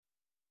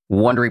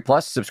Wondery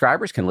Plus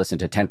subscribers can listen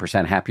to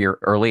 10% Happier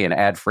early and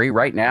ad-free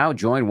right now.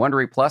 Join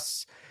Wondery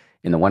Plus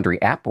in the Wondery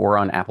app or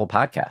on Apple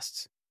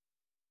Podcasts.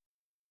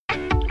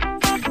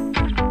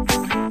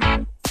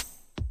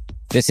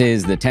 This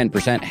is the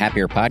 10%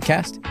 Happier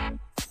podcast.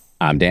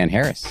 I'm Dan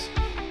Harris.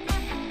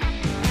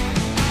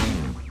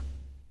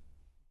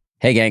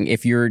 Hey, gang,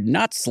 if you're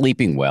not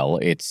sleeping well,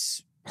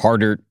 it's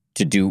harder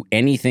to do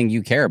anything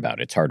you care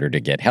about. It's harder to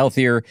get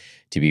healthier,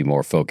 to be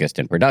more focused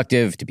and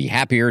productive, to be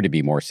happier, to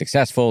be more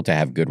successful, to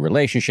have good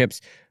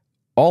relationships,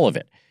 all of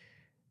it.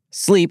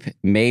 Sleep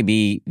may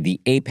be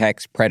the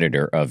apex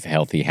predator of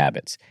healthy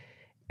habits.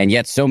 And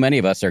yet so many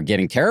of us are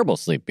getting terrible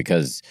sleep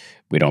because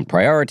we don't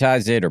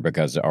prioritize it, or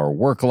because our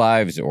work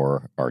lives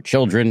or our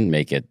children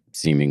make it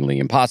seemingly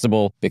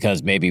impossible,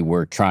 because maybe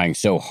we're trying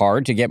so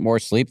hard to get more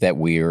sleep that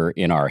we're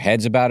in our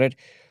heads about it,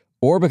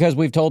 or because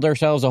we've told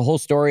ourselves a whole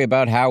story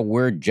about how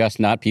we're just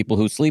not people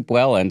who sleep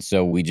well, and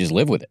so we just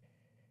live with it.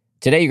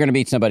 Today, you're going to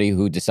meet somebody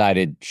who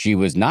decided she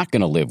was not going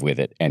to live with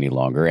it any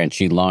longer, and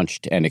she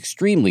launched an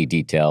extremely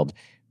detailed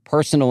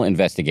personal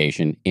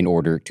investigation in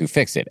order to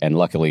fix it. And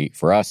luckily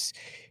for us,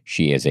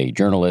 she is a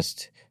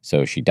journalist,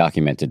 so she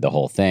documented the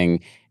whole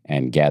thing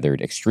and gathered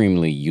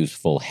extremely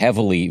useful,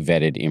 heavily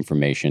vetted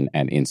information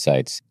and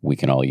insights we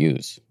can all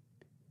use.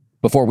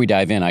 Before we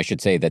dive in, I should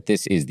say that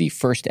this is the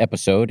first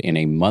episode in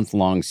a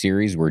month-long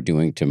series we're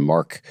doing to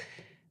mark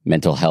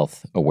Mental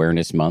Health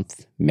Awareness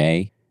Month,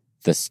 May.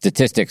 The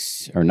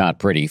statistics are not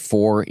pretty.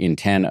 4 in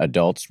 10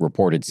 adults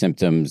reported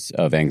symptoms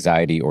of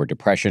anxiety or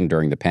depression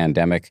during the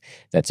pandemic.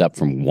 That's up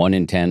from 1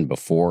 in 10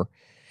 before.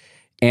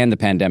 And the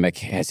pandemic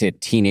has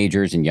hit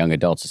teenagers and young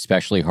adults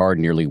especially hard.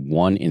 Nearly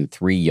 1 in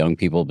 3 young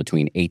people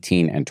between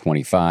 18 and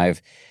 25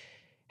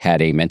 had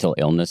a mental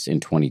illness in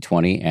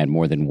 2020, and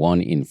more than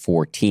 1 in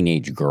 4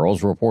 teenage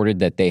girls reported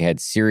that they had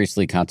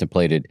seriously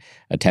contemplated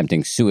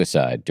attempting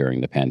suicide during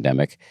the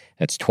pandemic.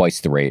 That's twice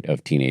the rate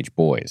of teenage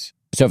boys.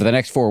 So for the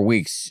next 4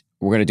 weeks,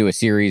 we're going to do a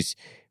series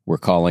we're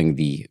calling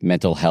the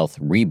Mental Health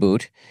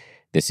Reboot.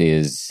 This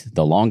is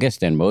the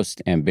longest and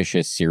most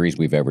ambitious series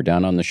we've ever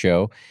done on the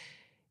show.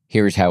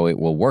 Here's how it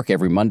will work.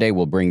 Every Monday,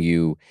 we'll bring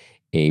you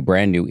a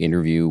brand new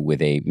interview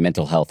with a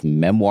mental health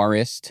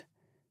memoirist,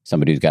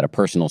 somebody who's got a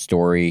personal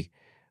story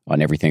on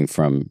everything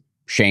from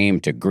shame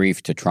to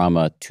grief to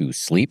trauma to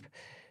sleep.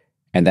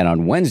 And then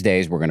on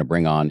Wednesdays, we're going to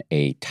bring on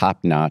a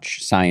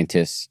top-notch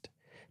scientist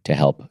to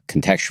help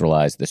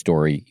contextualize the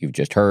story you've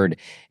just heard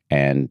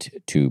and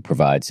to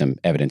provide some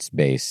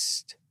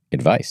evidence-based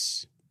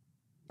advice.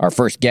 Our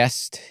first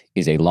guest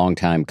is a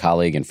longtime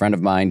colleague and friend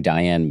of mine,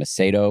 Diane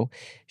Macedo.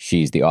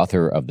 She's the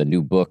author of the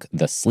new book,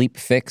 The Sleep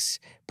Fix: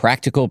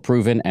 Practical,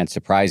 Proven, and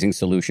Surprising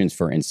Solutions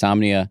for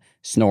Insomnia,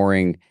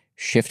 Snoring,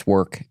 Shift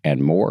Work,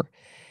 and More.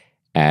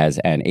 As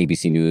an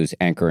ABC News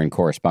anchor and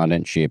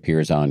correspondent, she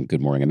appears on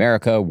Good Morning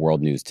America,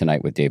 World News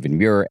Tonight with David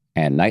Muir,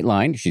 and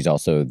Nightline. She's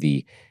also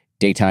the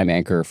daytime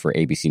anchor for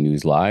ABC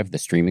News Live, the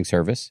streaming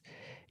service.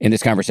 In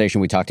this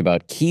conversation, we talked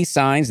about key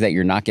signs that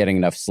you're not getting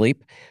enough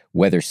sleep,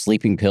 whether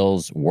sleeping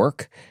pills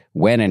work,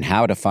 when and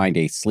how to find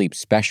a sleep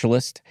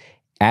specialist,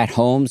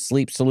 at-home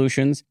sleep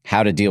solutions,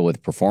 how to deal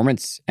with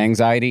performance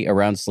anxiety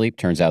around sleep.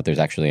 Turns out there's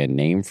actually a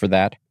name for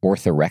that,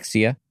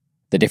 orthorexia.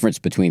 The difference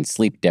between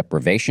sleep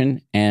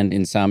deprivation and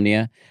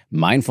insomnia,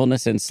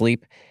 mindfulness and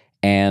sleep,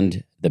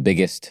 and the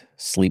biggest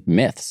sleep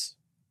myths.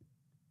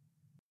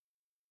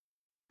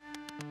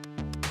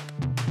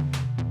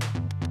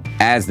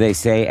 As they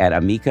say at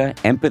Amica,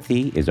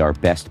 empathy is our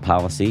best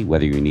policy.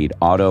 Whether you need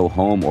auto,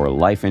 home, or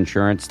life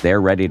insurance,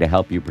 they're ready to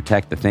help you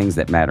protect the things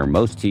that matter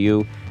most to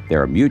you.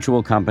 They're a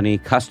mutual company,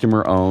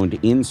 customer-owned,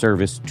 in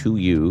service to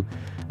you.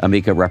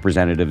 Amica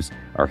representatives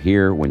are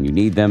here when you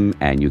need them,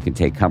 and you can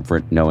take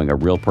comfort knowing a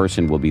real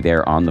person will be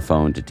there on the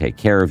phone to take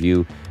care of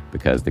you,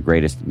 because the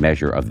greatest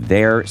measure of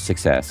their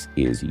success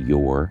is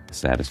your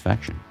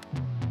satisfaction.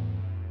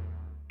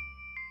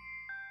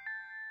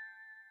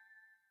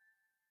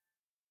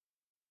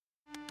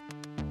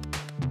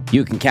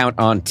 You can count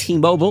on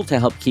T-Mobile to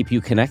help keep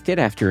you connected.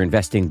 After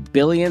investing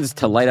billions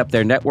to light up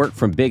their network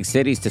from big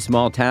cities to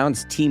small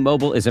towns,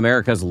 T-Mobile is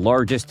America's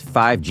largest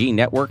 5G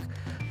network.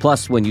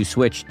 Plus, when you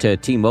switch to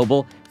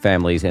T-Mobile,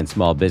 families and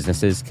small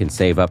businesses can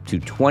save up to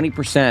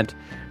 20%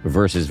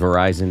 versus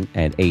Verizon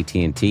and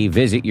AT&T.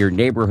 Visit your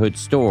neighborhood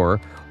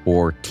store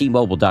or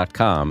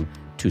T-Mobile.com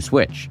to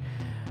switch.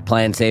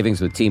 Plan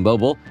savings with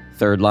T-Mobile.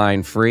 Third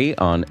line free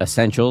on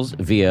essentials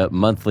via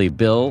monthly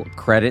bill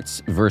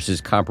credits versus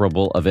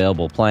comparable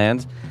available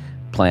plans.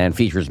 Plan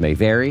features may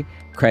vary.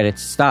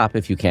 Credits stop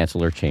if you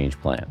cancel or change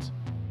plans.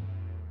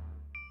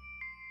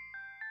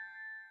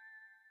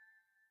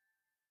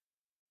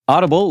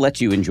 Audible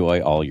lets you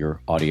enjoy all your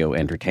audio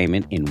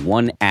entertainment in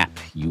one app.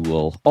 You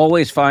will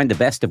always find the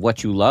best of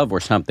what you love or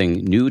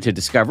something new to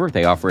discover.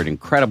 They offer an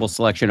incredible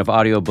selection of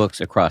audiobooks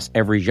across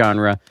every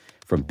genre,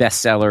 from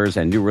bestsellers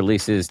and new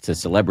releases to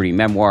celebrity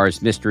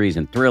memoirs, mysteries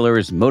and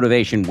thrillers,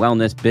 motivation,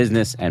 wellness,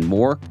 business, and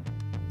more.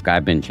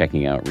 I've been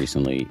checking out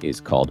recently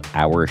is called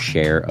Our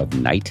Share of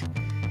Night.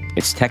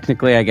 It's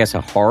technically, I guess,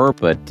 a horror,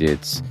 but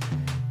it's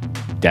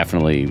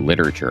definitely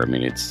literature. I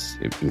mean, it's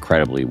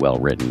incredibly well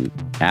written,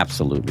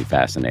 absolutely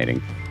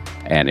fascinating.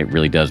 And it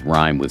really does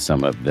rhyme with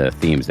some of the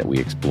themes that we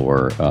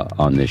explore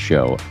on this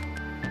show.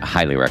 I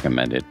highly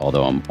recommend it,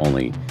 although I'm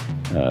only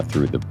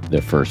through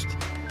the first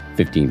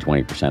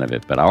 15-20% of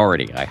it. But I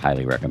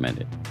highly recommend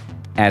it.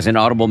 As an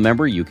Audible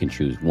member, you can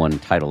choose one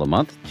title a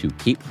month to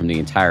keep from the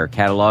entire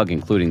catalog,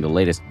 including the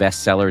latest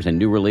bestsellers and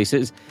new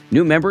releases.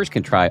 New members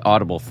can try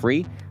Audible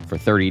free for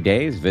 30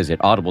 days.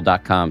 Visit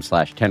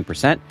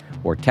audible.com/10%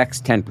 or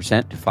text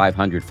 10% to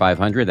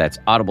 500-500. That's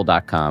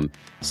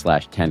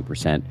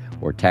audible.com/10%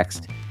 or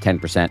text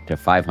 10% to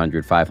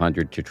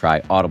 500-500 to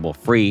try Audible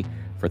free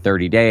for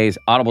 30 days.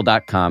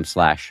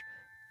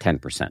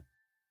 Audible.com/10%.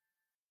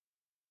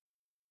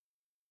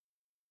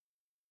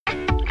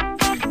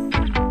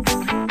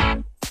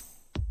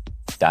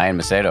 Diane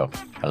Macedo,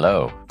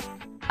 hello.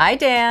 Hi,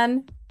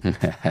 Dan.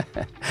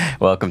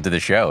 Welcome to the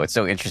show. It's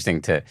so interesting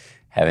to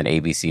have an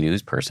ABC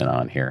News person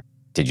on here.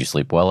 Did you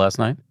sleep well last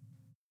night?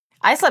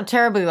 I slept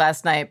terribly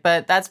last night,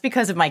 but that's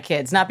because of my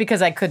kids, not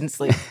because I couldn't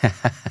sleep.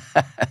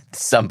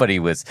 Somebody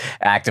was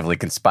actively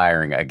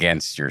conspiring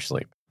against your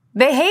sleep.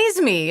 They haze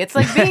me. It's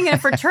like being in a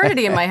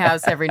fraternity in my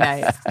house every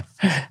night.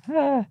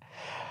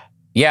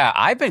 Yeah,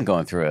 I've been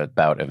going through a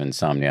bout of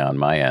insomnia on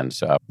my end,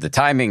 so the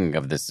timing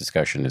of this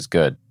discussion is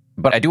good.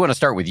 But I do want to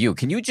start with you.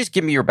 Can you just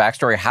give me your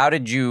backstory? How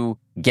did you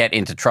get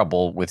into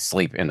trouble with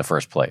sleep in the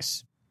first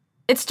place?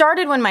 It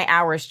started when my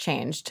hours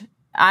changed.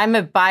 I'm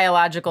a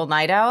biological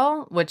night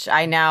owl, which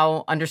I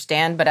now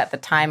understand, but at the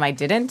time I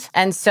didn't.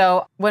 And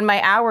so when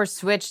my hours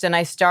switched and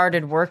I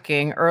started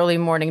working early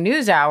morning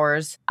news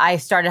hours, I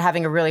started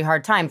having a really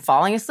hard time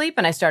falling asleep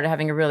and I started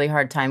having a really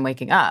hard time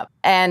waking up.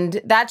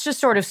 And that just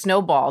sort of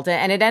snowballed.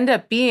 And it ended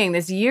up being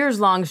this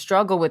years-long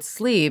struggle with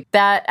sleep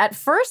that at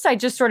first I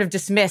just sort of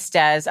dismissed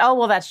as, oh,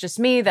 well, that's just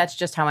me. That's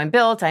just how I'm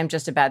built. I'm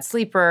just a bad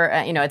sleeper,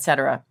 et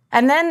cetera.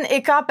 And then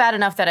it got bad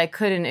enough that I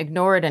couldn't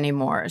ignore it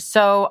anymore.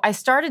 So I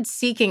started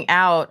seeking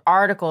out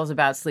articles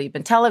about sleep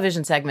and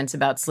television segments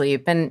about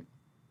sleep and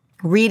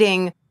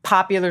reading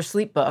popular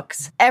sleep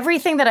books.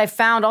 Everything that I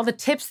found, all the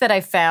tips that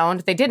I found,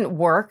 they didn't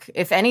work.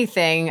 If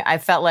anything, I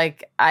felt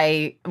like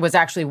I was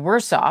actually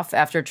worse off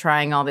after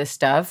trying all this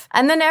stuff.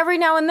 And then every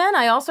now and then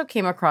I also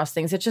came across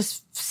things that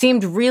just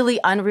seemed really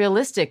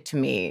unrealistic to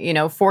me.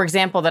 For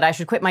example, that I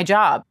should quit my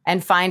job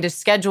and find a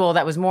schedule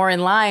that was more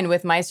in line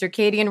with my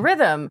circadian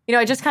rhythm.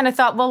 I just kind of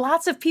thought, well,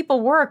 lots of people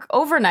work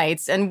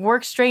overnights and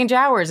work strange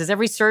hours. Is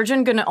every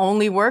surgeon going to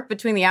only work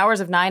between the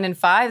hours of 9 and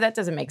 5? That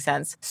doesn't make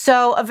sense.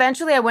 So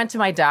eventually I went to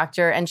my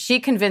doctor and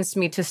she convinced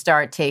me to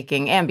start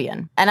taking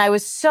Ambien. And I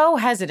was so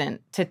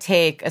hesitant to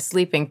take a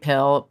sleeping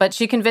pill, but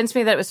she convinced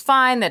me that it was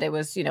fine, that it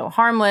was,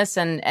 harmless,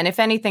 and if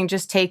anything,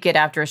 just take it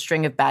after a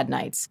string of bad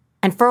nights.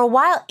 And for a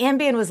while,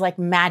 Ambien was like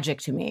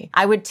magic to me.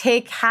 I would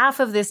take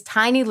half of this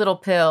tiny little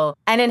pill,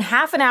 and in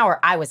half an hour,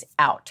 I was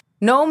out.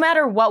 No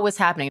matter what was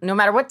happening, no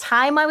matter what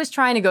time I was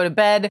trying to go to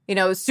bed,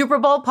 Super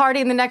Bowl party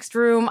in the next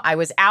room, I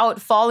was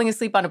out. Falling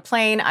asleep on a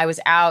plane, I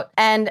was out.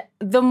 And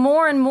the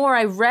more and more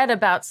I read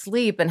about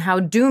sleep and how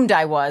doomed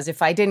I was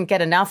if I didn't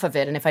get enough of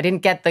it and if I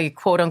didn't get the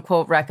quote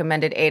unquote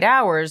recommended 8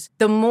 hours,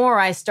 the more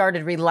I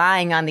started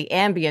relying on the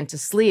Ambien to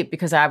sleep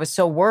because I was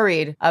so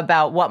worried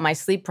about what my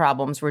sleep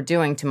problems were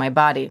doing to my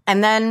body.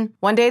 And then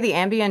one day the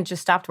Ambien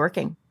just stopped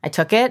working. I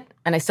took it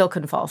and I still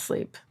couldn't fall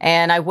asleep.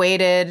 And I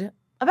waited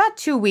about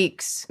 2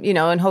 weeks,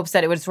 in hopes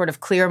that it would sort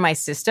of clear my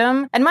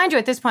system. And mind you,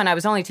 at this point, I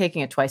was only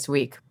taking it twice a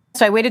week.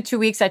 So I waited 2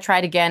 weeks, I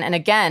tried again, and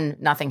again,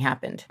 nothing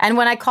happened. And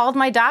when I called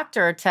my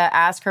doctor to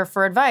ask her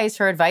for advice,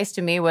 her advice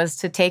to me was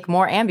to take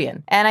more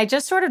Ambien. And I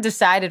just sort of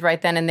decided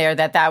right then and there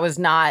that that was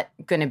not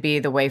going to be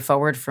the way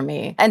forward for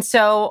me. And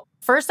so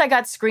first, I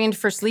got screened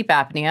for sleep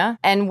apnea.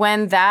 And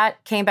when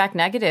that came back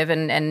negative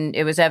and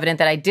it was evident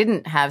that I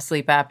didn't have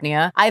sleep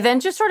apnea, I then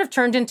just sort of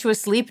turned into a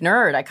sleep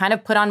nerd. I kind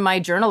of put on my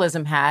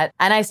journalism hat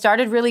and I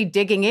started really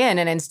digging in.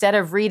 And instead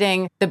of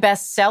reading the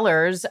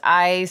bestsellers,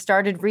 I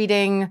started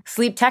reading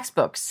sleep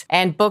textbooks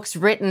and books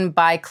written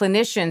by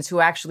clinicians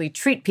who actually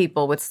treat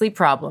people with sleep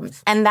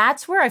problems. And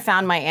that's where I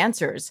found my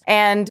answers.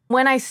 And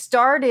when I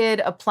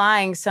started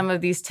applying some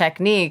of these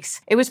techniques,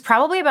 it was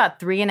probably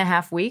about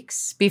 3.5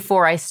 weeks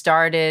before I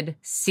started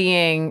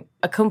seeing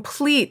a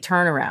complete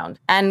turnaround.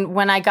 And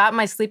when I got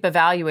my sleep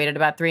evaluated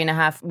about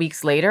 3.5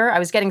 weeks later, I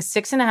was getting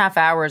 6.5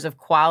 hours of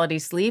quality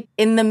sleep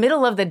in the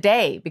middle of the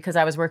day because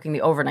I was working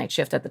the overnight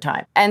shift at the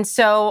time. And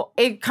so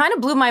it kind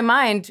of blew my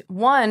mind,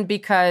 one,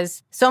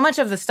 because so much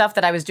of the stuff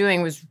that I was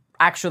doing was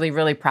actually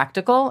really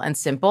practical and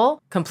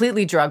simple,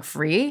 completely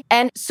drug-free.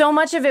 And so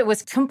much of it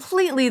was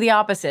completely the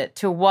opposite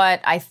to what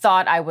I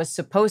thought I was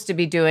supposed to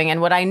be doing and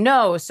what I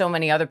know so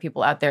many other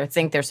people out there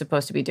think they're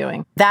supposed to be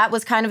doing. That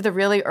was kind of the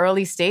really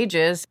early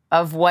stages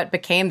of what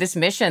became this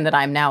mission that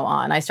I'm now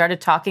on. I started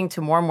talking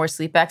to more and more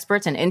sleep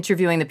experts and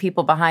interviewing the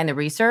people behind the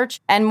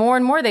research. And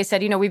more they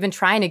said, we've been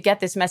trying to get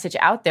this message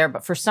out there,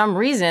 but for some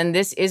reason,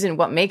 this isn't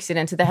what makes it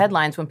into the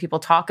headlines when people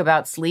talk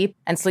about sleep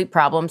and sleep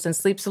problems and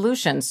sleep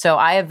solutions. So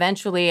I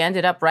eventually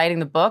ended up writing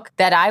the book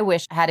that I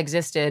wish had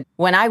existed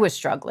when I was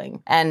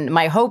struggling. And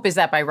my hope is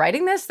that by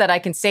writing this, that I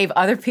can save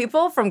other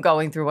people from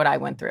going through what I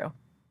went through.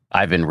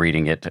 I've been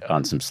reading it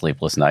on some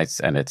sleepless nights,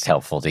 and it's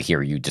helpful to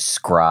hear you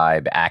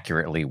describe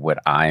accurately what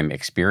I'm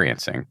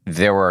experiencing.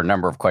 There were a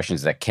number of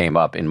questions that came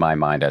up in my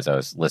mind as I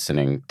was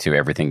listening to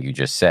everything you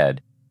just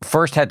said.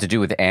 First had to do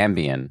with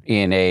Ambien.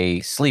 In a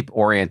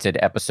sleep-oriented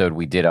episode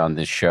we did on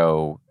this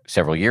show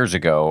several years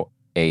ago,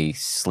 a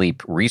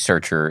sleep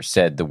researcher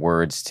said the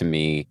words to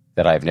me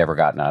that I've never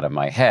gotten out of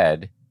my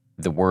head.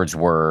 The words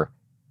were,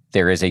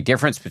 there is a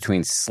difference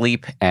between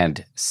sleep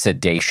and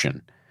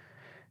sedation.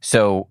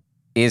 So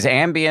is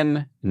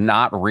Ambien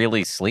not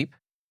really sleep?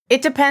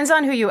 It depends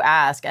on who you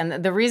ask.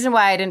 And the reason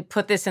why I didn't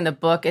put this in the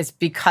book is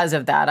because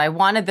of that. I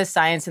wanted the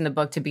science in the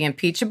book to be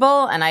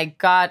impeachable, and I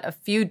got a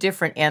few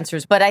different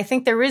answers. But I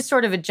think there is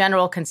sort of a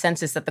general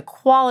consensus that the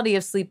quality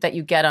of sleep that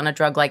you get on a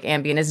drug like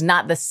Ambien is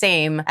not the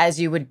same as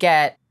you would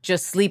get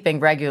just sleeping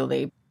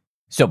regularly.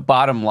 So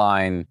bottom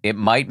line, it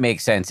might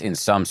make sense in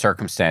some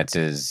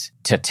circumstances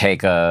to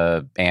take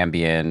a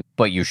Ambien,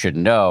 but you should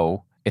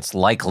know it's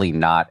likely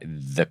not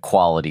the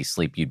quality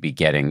sleep you'd be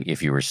getting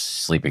if you were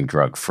sleeping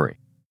drug-free.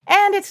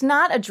 And it's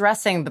not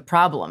addressing the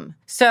problem.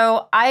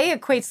 So I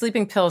equate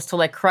sleeping pills to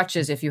like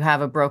crutches if you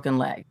have a broken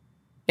leg.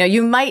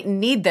 You might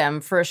need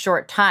them for a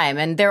short time,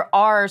 and there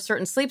are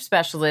certain sleep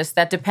specialists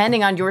that,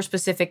 depending on your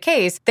specific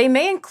case, they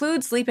may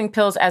include sleeping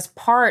pills as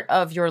part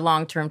of your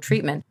long-term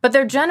treatment, but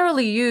they're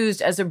generally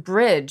used as a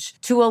bridge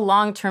to a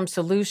long-term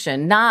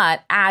solution,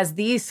 not as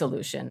the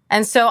solution.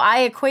 And so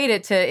I equate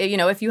it to,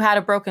 if you had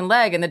a broken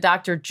leg and the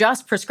doctor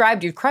just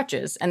prescribed you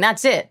crutches, and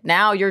that's it.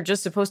 Now you're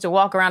just supposed to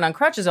walk around on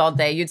crutches all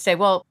day. You'd say,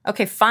 well,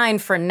 okay, fine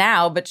for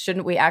now, but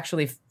shouldn't we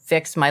actually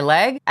fix my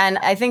leg? And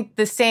I think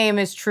the same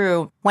is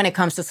true when it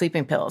comes to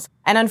sleeping pills.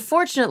 And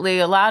unfortunately,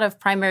 a lot of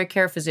primary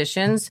care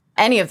physicians,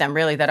 any of them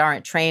really that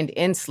aren't trained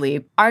in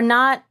sleep, are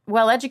not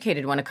well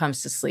educated when it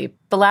comes to sleep.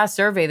 The last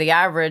survey, the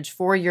average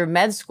four-year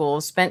med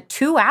school spent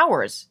 2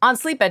 hours on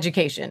sleep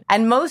education.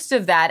 And most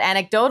of that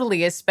anecdotally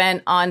is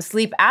spent on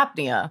sleep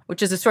apnea,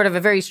 which is a sort of a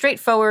very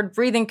straightforward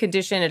breathing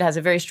condition. It has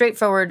a very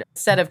straightforward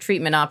set of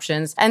treatment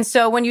options. And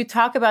so when you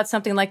talk about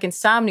something like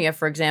insomnia,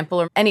 for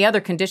example, or any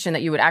other condition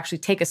that you would actually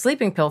take a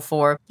sleeping pill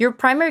for, your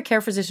primary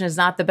care physician is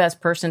not the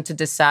best person to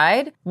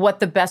decide what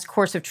the best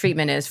course of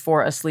treatment is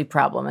for a sleep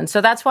problem. And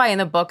so that's why in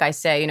the book I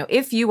say,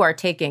 if you are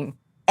taking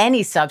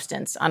any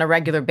substance on a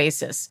regular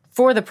basis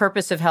for the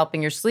purpose of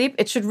helping your sleep,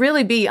 it should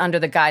really be under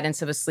the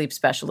guidance of a sleep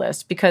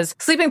specialist, because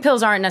sleeping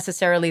pills aren't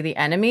necessarily the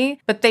enemy,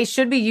 but they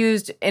should be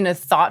used in a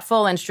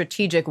thoughtful and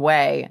strategic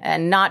way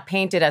and not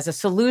painted as a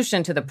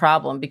solution to the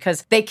problem,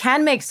 because they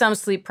can make some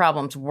sleep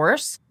problems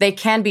worse. They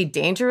can be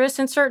dangerous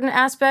in certain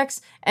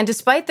aspects. And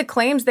despite the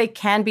claims, they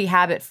can be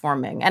habit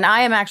forming. And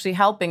I am actually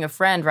helping a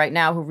friend right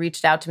now who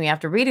reached out to me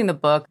after reading the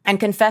book and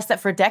confessed that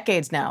for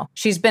decades now,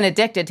 she's been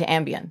addicted to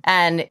Ambien.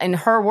 And in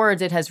her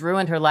words, it has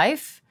ruined her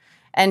life.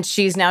 And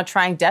she's now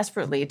trying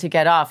desperately to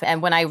get off.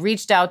 And when I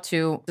reached out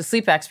to the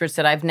sleep experts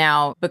that I've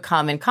now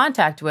become in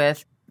contact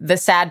with, the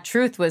sad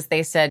truth was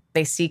they said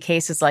they see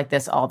cases like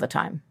this all the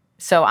time.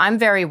 So I'm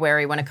very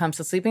wary when it comes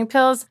to sleeping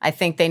pills. I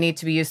think they need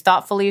to be used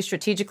thoughtfully,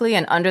 strategically,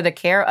 and under the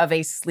care of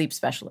a sleep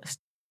specialist.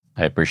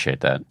 I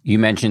appreciate that. You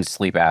mentioned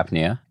sleep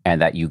apnea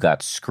and that you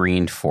got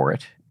screened for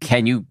it.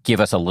 Can you give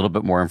us a little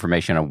bit more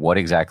information on what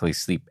exactly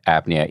sleep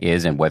apnea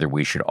is and whether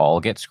we should all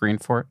get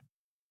screened for it?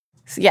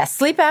 Yes,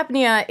 sleep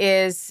apnea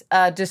is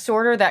a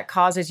disorder that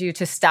causes you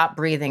to stop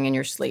breathing in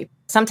your sleep,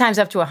 sometimes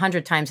up to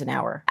 100 times an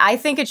hour. I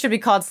think it should be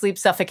called sleep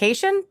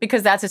suffocation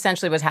because that's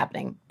essentially what's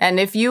happening. And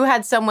if you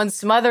had someone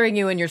smothering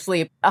you in your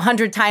sleep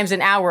 100 times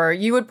an hour,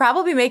 you would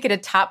probably make it a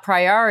top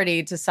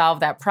priority to solve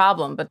that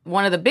problem. But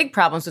one of the big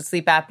problems with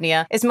sleep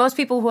apnea is most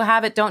people who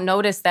have it don't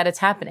notice that it's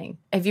happening.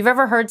 If you've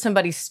ever heard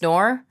somebody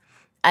snore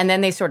and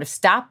then they sort of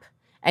stop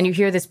and you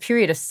hear this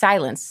period of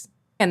silence,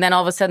 and then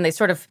all of a sudden they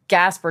sort of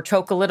gasp or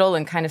choke a little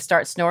and kind of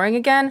start snoring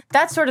again,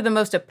 that's sort of the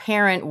most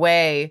apparent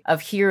way of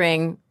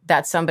hearing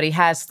that somebody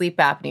has sleep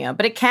apnea.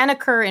 But it can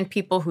occur in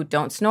people who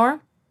don't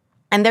snore.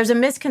 And there's a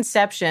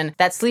misconception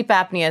that sleep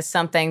apnea is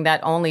something that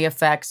only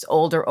affects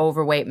older,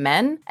 overweight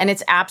men. And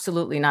it's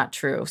absolutely not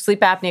true.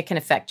 Sleep apnea can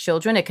affect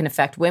children. It can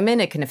affect women.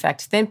 It can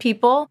affect thin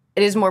people.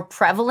 It is more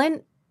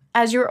prevalent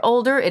as you're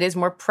older. It is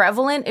more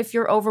prevalent if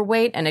you're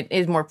overweight, and it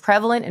is more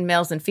prevalent in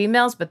males than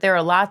females. But there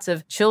are lots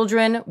of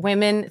children,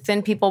 women,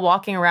 thin people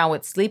walking around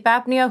with sleep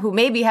apnea who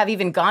maybe have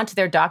even gone to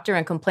their doctor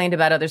and complained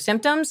about other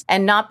symptoms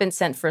and not been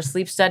sent for a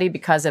sleep study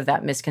because of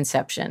that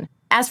misconception.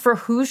 As for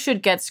who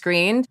should get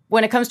screened,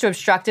 when it comes to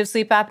obstructive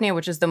sleep apnea,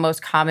 which is the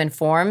most common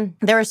form,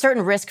 there are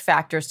certain risk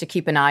factors to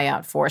keep an eye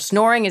out for.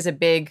 Snoring is a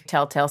big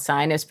telltale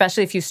sign,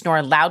 especially if you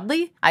snore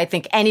loudly. I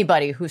think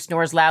anybody who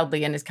snores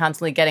loudly and is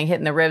constantly getting hit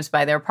in the ribs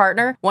by their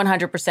partner,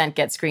 100%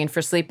 get screened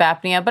for sleep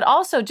apnea. But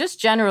also, just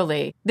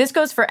generally, this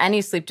goes for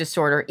any sleep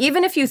disorder.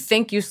 Even if you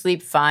think you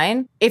sleep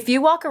fine, if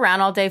you walk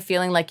around all day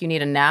feeling like you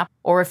need a nap,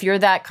 or if you're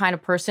that kind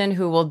of person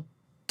who will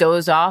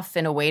doze off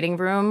in a waiting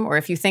room, or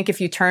if you think if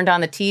you turned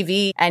on the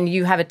TV and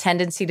you have a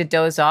tendency to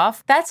doze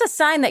off, that's a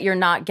sign that you're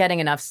not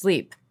getting enough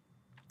sleep.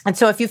 And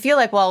so if you feel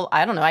like, well,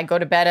 I don't know, I go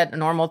to bed at a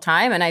normal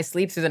time and I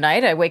sleep through the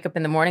night, I wake up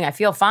in the morning, I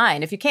feel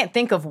fine. If you can't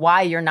think of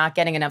why you're not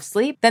getting enough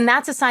sleep, then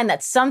that's a sign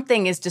that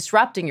something is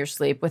disrupting your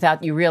sleep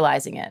without you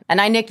realizing it.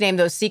 And I nickname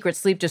those secret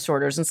sleep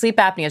disorders, and sleep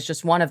apnea is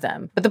just one of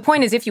them. But the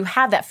point is, if you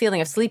have that feeling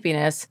of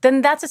sleepiness,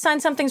 then that's a sign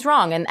something's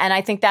wrong. And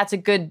I think that's a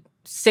good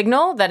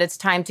signal that it's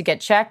time to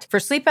get checked for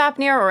sleep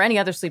apnea or any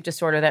other sleep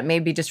disorder that may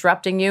be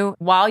disrupting you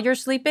while you're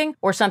sleeping,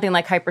 or something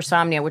like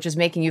hypersomnia, which is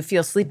making you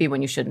feel sleepy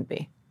when you shouldn't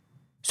be.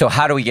 So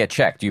how do we get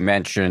checked? You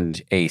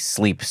mentioned a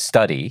sleep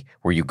study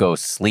where you go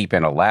sleep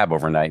in a lab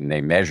overnight and they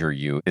measure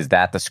you. Is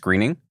that the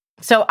screening?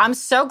 So I'm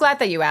so glad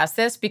that you asked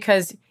this,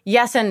 because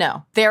yes and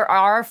no. There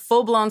are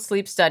full-blown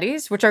sleep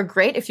studies, which are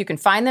great if you can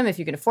find them, if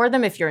you can afford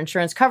them, if your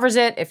insurance covers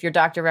it, if your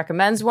doctor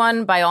recommends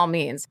one, by all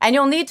means. And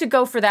you'll need to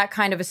go for that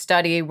kind of a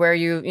study where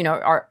you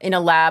are in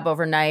a lab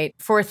overnight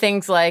for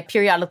things like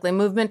periodic limb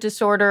movement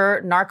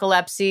disorder,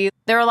 narcolepsy.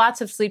 There are lots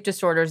of sleep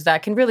disorders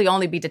that can really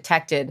only be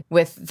detected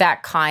with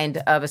that kind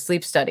of a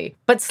sleep study.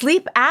 But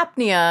sleep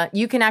apnea,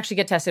 you can actually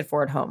get tested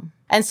for at home.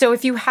 And so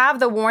if you have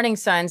the warning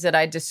signs that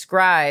I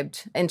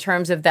described in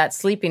terms of that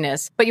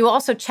sleepiness, but you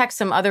also check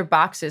some other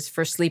boxes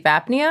for sleep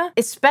apnea,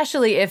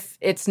 especially if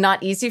it's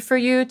not easy for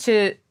you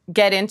to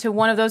get into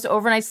one of those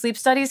overnight sleep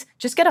studies,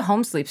 just get a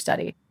home sleep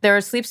study. There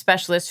are sleep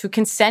specialists who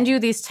can send you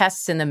these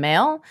tests in the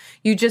mail.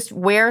 You just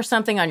wear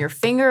something on your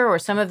finger, or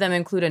some of them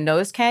include a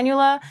nose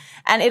cannula,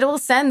 and it'll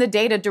send the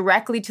data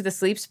directly to the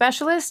sleep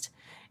specialist.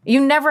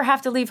 You never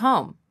have to leave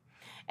home.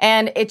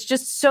 And it's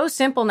just so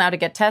simple now to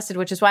get tested,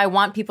 which is why I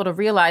want people to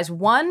realize,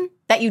 one,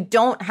 that you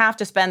don't have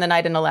to spend the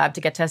night in a lab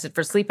to get tested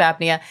for sleep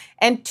apnea.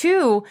 And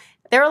two,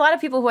 there are a lot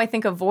of people who I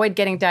think avoid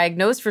getting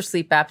diagnosed for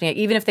sleep apnea,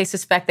 even if they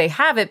suspect they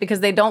have it, because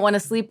they don't want to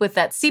sleep with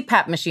that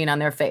CPAP machine on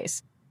their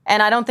face.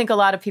 And I don't think a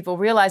lot of people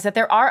realize that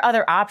there are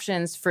other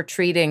options for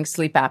treating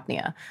sleep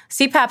apnea.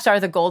 CPAPs are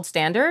the gold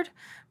standard.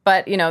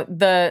 But,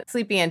 the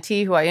sleep ENT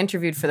who I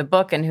interviewed for the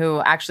book and who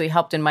actually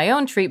helped in my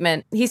own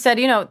treatment, he said,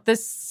 the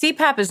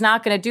CPAP is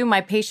not going to do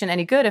my patient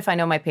any good if I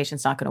know my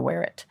patient's not going to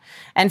wear it.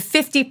 And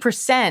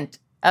 50%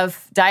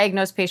 of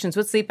diagnosed patients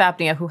with sleep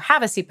apnea who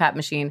have a CPAP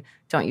machine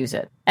don't use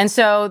it. And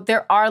so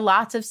there are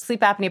lots of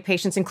sleep apnea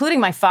patients, including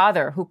my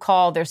father, who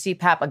call their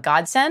CPAP a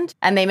godsend,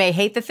 and they may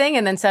hate the thing,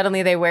 and then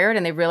suddenly they wear it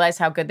and they realize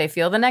how good they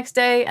feel the next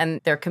day, and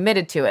they're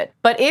committed to it.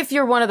 But if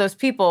you're one of those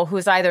people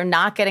who's either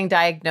not getting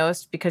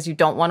diagnosed because you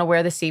don't want to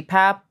wear the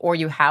CPAP, or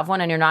you have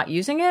one and you're not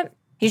using it,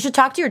 you should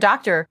talk to your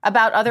doctor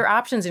about other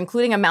options,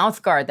 including a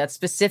mouth guard that's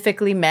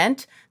specifically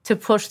meant to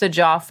push the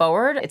jaw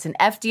forward. It's an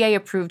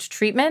FDA-approved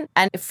treatment,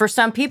 and for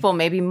some people,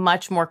 maybe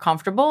much more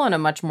comfortable and a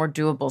much more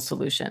doable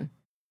solution.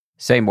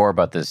 Say more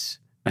about this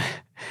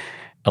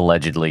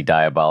allegedly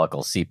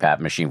diabolical CPAP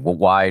machine. Well,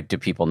 why do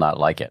people not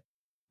like it?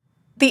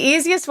 The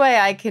easiest way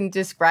I can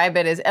describe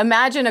it is,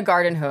 imagine a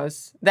garden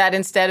hose that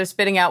instead of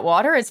spitting out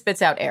water, it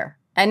spits out air.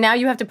 And now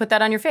you have to put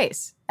that on your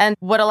face. And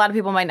what a lot of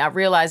people might not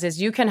realize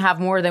is you can have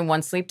more than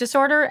one sleep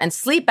disorder, and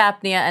sleep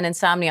apnea and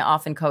insomnia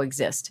often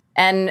coexist.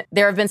 And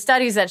there have been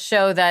studies that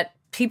show that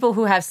people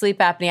who have sleep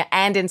apnea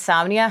and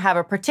insomnia have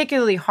a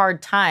particularly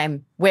hard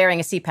time wearing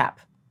a CPAP,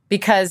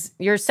 because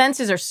your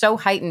senses are so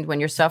heightened when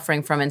you're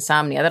suffering from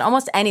insomnia that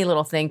almost any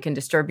little thing can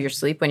disturb your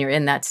sleep when you're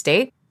in that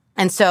state.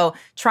 And so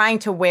trying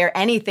to wear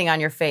anything on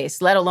your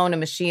face, let alone a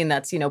machine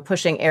that's,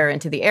 pushing air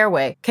into the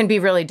airway, can be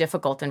really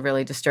difficult and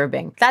really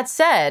disturbing. That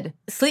said,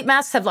 sleep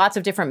masks have lots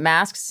of different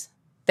masks.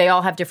 They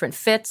all have different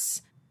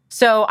fits.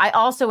 So I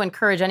also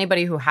encourage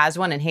anybody who has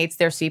one and hates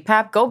their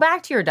CPAP, go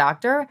back to your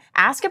doctor,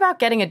 ask about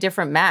getting a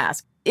different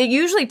mask. It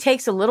usually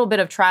takes a little bit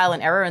of trial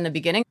and error in the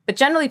beginning, but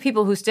generally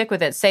people who stick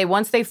with it say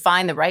once they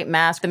find the right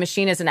mask, the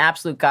machine is an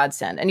absolute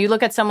godsend. And you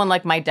look at someone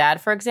like my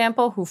dad, for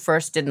example, who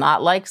first did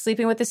not like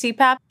sleeping with the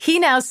CPAP. He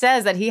now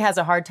says that he has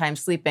a hard time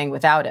sleeping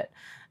without it.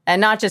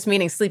 And not just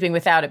meaning sleeping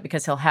without it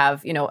because he'll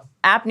have,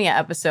 apnea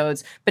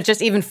episodes, but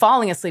just even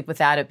falling asleep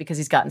without it because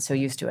he's gotten so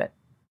used to it.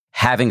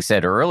 Having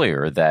said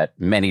earlier that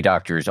many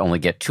doctors only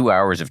get 2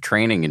 hours of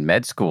training in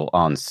med school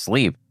on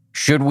sleep,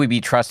 should we be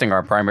trusting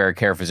our primary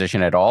care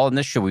physician at all in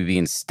this? Should we be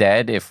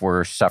instead, if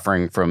we're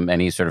suffering from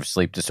any sort of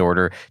sleep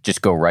disorder,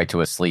 just go right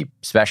to a sleep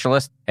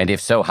specialist? And if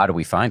so, how do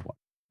we find one?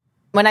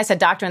 When I said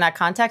doctor in that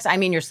context, I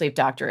mean your sleep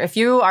doctor. If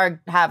you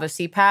have a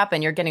CPAP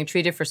and you're getting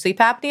treated for sleep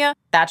apnea,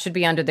 that should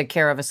be under the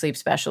care of a sleep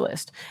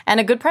specialist. And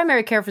a good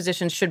primary care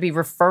physician should be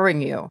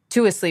referring you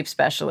to a sleep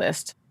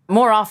specialist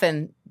more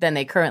often than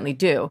they currently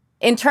do.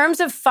 In terms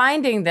of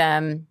finding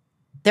them,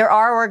 there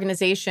are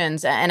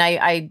organizations, and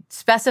I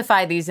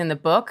specify these in the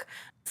book.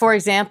 For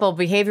example,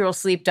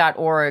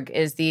 behavioralsleep.org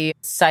is the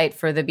site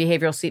for the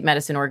Behavioral Sleep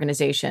Medicine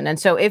Organization. And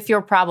so if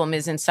your problem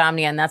is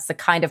insomnia, and that's the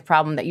kind of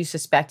problem that you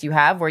suspect you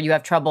have, where you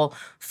have trouble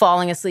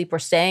falling asleep or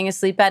staying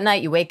asleep at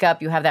night, you wake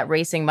up, you have that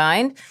racing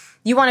mind,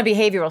 you want a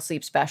behavioral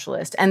sleep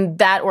specialist. And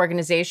that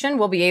organization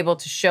will be able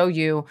to show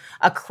you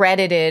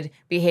accredited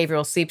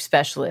behavioral sleep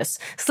specialists.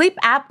 Sleep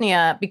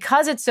apnea,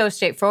 because it's so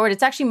straightforward,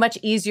 it's actually much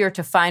easier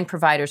to find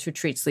providers who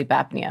treat sleep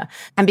apnea.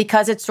 And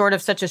because it's sort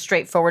of such a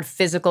straightforward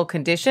physical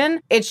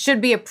condition, it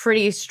should be a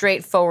pretty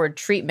straightforward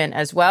treatment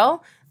as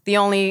well. The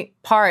only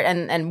part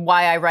and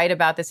why I write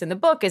about this in the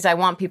book is I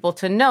want people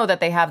to know that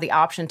they have the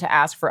option to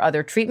ask for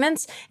other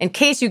treatments. In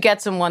case you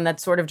get someone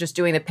that's sort of just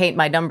doing the paint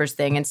by numbers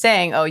thing and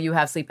saying, oh, you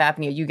have sleep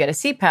apnea, you get a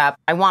CPAP.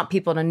 I want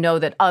people to know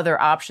that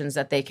other options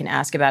that they can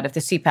ask about if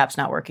the CPAP's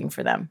not working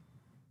for them.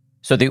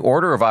 So the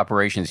order of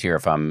operations here,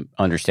 if I'm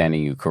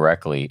understanding you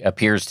correctly,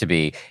 appears to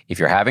be if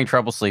you're having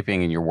trouble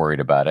sleeping and you're worried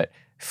about it,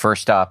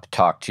 first stop,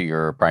 talk to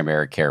your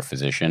primary care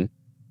physician.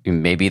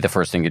 Maybe the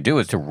first thing to do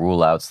is to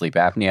rule out sleep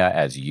apnea,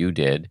 as you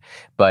did.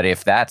 But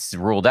if that's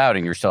ruled out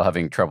and you're still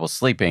having trouble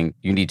sleeping,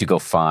 you need to go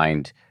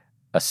find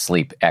a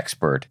sleep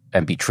expert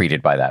and be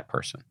treated by that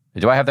person.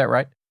 Do I have that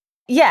right?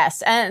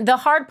 Yes. And the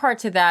hard part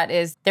to that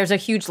is there's a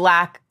huge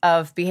lack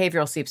of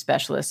behavioral sleep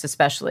specialists,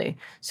 especially.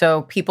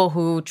 So people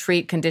who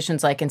treat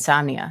conditions like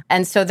insomnia.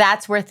 And so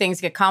that's where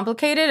things get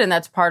complicated. And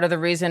that's part of the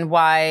reason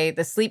why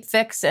the Sleep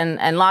Fix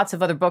and lots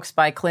of other books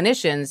by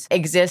clinicians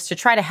exist to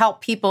try to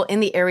help people in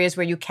the areas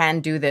where you can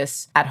do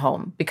this at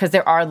home, because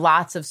there are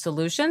lots of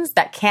solutions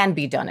that can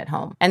be done at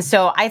home. And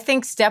so I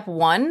think step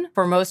one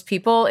for most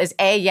people is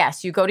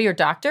yes, you go to your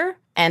doctor.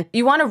 And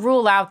you want to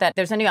rule out that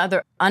there's any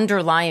other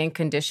underlying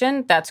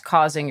condition that's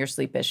causing your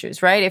sleep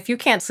issues, right? If you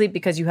can't sleep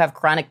because you have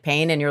chronic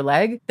pain in your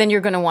leg, then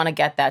you're going to want to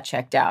get that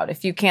checked out.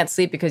 If you can't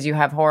sleep because you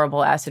have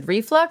horrible acid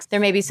reflux,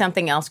 there may be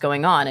something else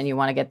going on and you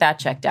want to get that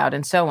checked out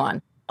and so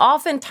on.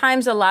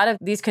 Oftentimes, a lot of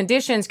these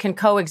conditions can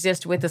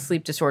coexist with the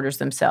sleep disorders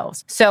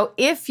themselves. So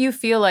if you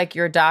feel like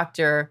your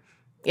doctor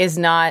is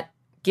not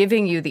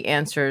giving you the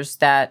answers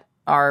that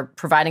are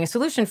providing a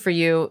solution for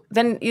you,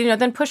 then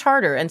push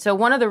harder. And so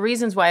one of the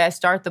reasons why I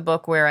start the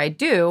book where I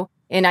do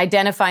in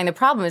identifying the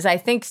problem is I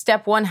think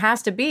step one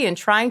has to be in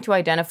trying to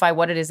identify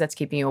what it is that's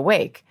keeping you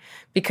awake,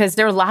 because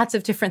there are lots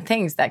of different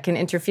things that can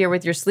interfere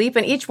with your sleep,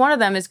 and each one of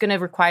them is going to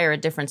require a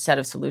different set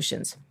of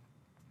solutions.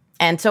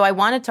 And so I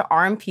wanted to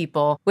arm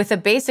people with a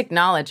basic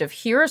knowledge of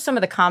here are some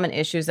of the common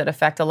issues that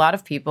affect a lot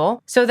of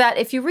people, so that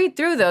if you read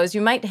through those,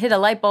 you might hit a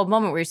light bulb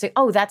moment where you say,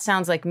 oh, that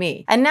sounds like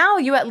me. And now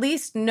you at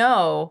least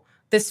know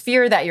the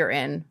sphere that you're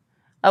in,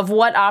 of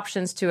what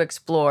options to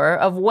explore,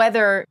 of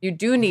whether you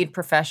do need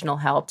professional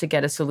help to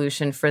get a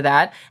solution for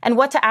that, and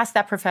what to ask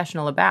that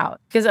professional about.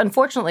 Because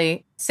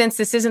unfortunately, since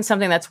this isn't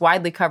something that's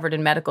widely covered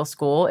in medical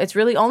school, it's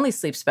really only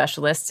sleep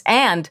specialists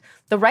and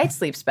the right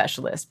sleep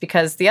specialist.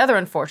 Because the other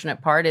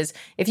unfortunate part is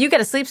if you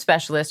get a sleep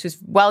specialist who's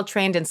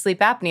well-trained in sleep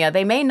apnea,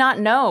 they may not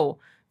know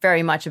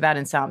very much about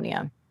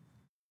insomnia.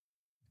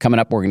 Coming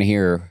up, we're going to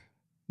hear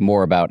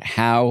more about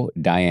how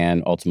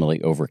Diane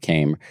ultimately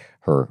overcame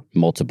her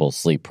multiple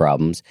sleep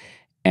problems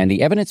and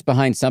the evidence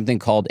behind something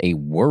called a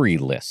worry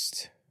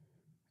list.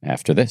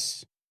 After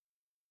this.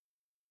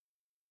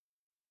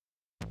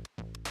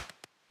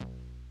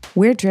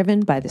 We're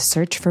driven by the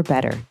search for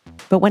better.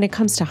 But when it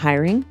comes to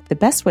hiring, the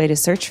best way to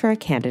search for a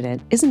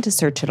candidate isn't to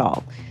search at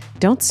all.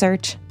 Don't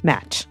search,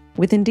 match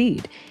with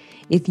Indeed.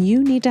 If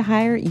you need to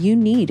hire, you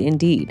need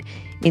Indeed.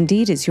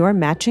 Indeed is your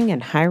matching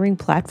and hiring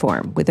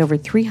platform with over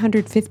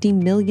 350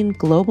 million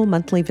global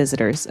monthly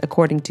visitors,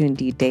 according to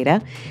Indeed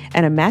data,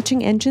 and a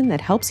matching engine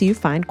that helps you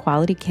find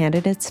quality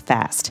candidates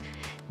fast.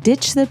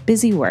 Ditch the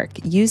busy work.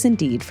 Use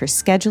Indeed for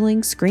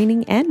scheduling,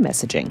 screening, and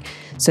messaging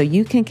so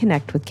you can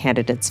connect with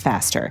candidates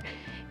faster.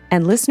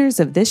 And listeners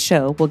of this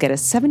show will get a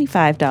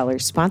 $75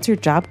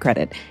 sponsored job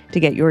credit to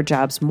get your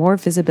jobs more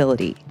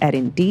visibility at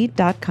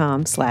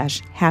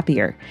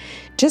Indeed.com/happier.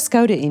 Just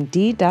go to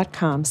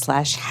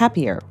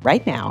Indeed.com/happier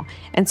right now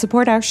and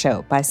support our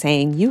show by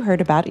saying you heard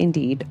about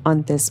Indeed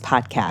on this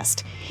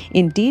podcast.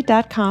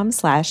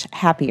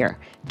 Indeed.com/happier.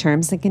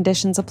 Terms and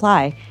conditions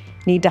apply.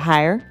 Need to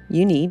hire?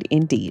 You need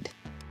Indeed.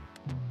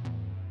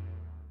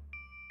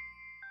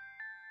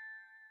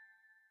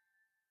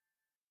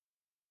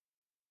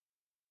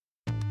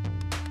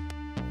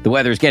 The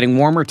weather's getting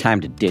warmer.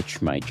 Time to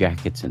ditch my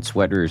jackets and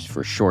sweaters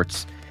for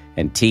shorts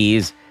and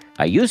tees.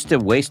 I used to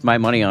waste my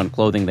money on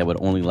clothing that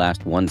would only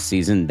last one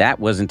season.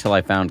 That was until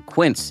I found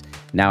Quince.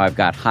 Now I've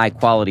got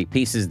high-quality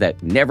pieces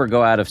that never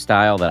go out of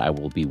style that I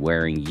will be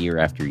wearing year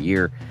after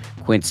year.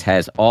 Quince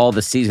has all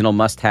the seasonal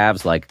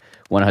must-haves like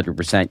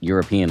 100%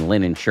 European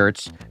linen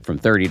shirts from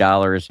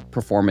 $30,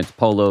 performance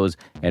polos,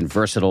 and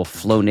versatile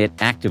flow-knit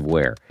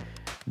activewear.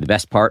 The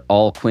best part,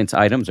 all Quince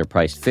items are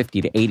priced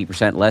 50 to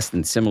 80% less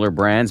than similar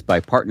brands.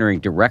 By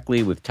partnering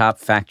directly with top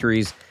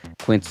factories,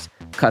 Quince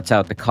cuts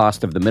out the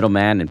cost of the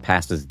middleman and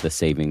passes the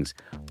savings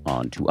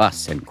on to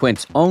us. And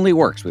Quince only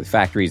works with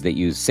factories that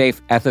use safe,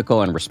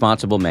 ethical, and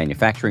responsible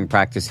manufacturing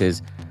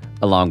practices,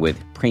 along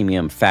with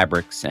premium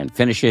fabrics and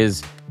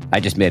finishes. I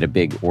just made a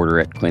big order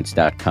at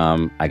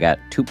quince.com. I got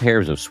 2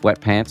 pairs of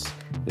sweatpants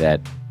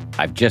that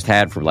I've just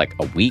had for like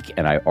a week,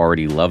 and I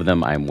already love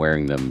them. I'm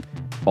wearing them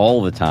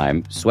all the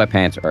time.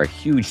 Sweatpants are a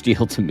huge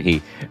deal to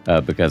me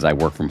because I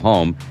work from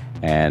home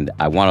and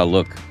I want to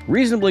look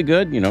reasonably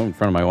good, in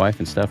front of my wife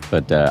and stuff,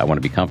 but I want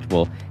to be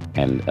comfortable.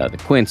 And the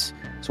Quince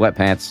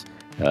sweatpants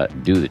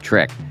do the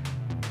trick.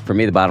 For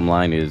me, the bottom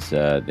line is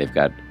they've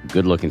got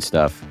good looking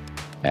stuff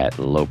at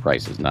low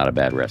prices. Not a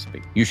bad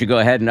recipe. You should go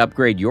ahead and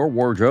upgrade your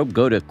wardrobe.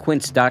 Go to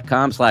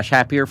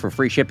quince.com/happier for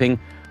free shipping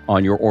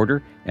on your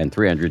order and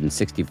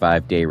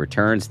 365-day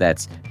returns.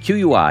 That's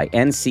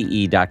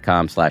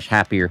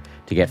QUINCE.com/happier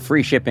to get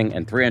free shipping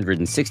and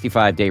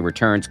 365-day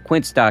returns.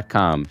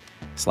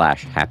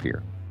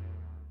 Quince.com/happier.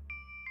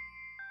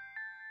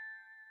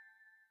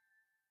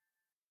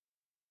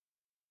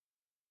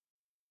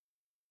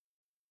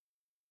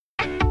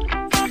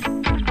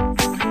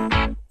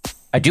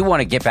 I do want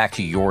to get back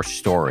to your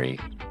story.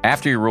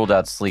 After you ruled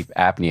out sleep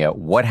apnea,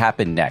 what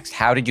happened next?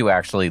 How did you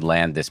actually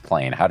land this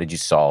plane? How did you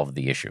solve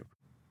the issue?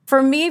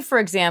 For me, for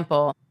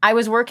example, I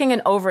was working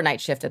an overnight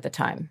shift at the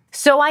time.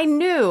 So I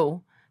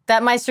knew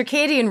that my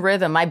circadian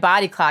rhythm, my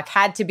body clock,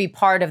 had to be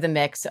part of the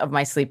mix of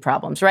my sleep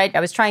problems, right? I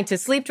was trying to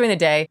sleep during the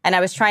day and I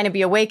was trying to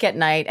be awake at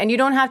night. And you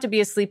don't have to be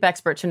a sleep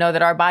expert to know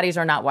that our bodies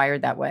are not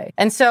wired that way.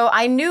 And so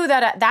I knew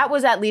that that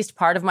was at least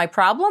part of my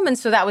problem. And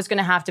so that was going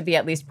to have to be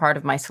at least part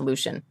of my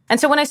solution. And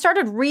so when I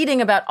started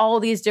reading about all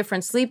these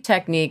different sleep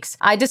techniques,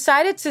 I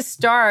decided to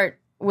start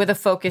with a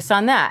focus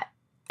on that.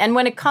 And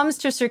when it comes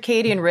to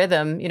circadian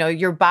rhythm,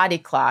 your body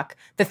clock,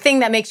 the thing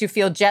that makes you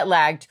feel jet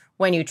lagged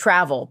when you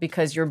travel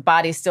because your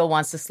body still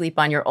wants to sleep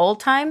on your old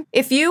time.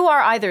 If you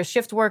are either a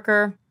shift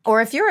worker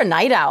or if you're a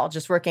night owl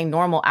just working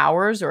normal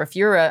hours, or if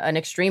you're an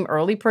extreme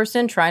early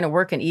person trying to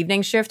work an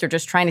evening shift or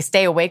just trying to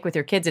stay awake with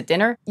your kids at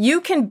dinner, you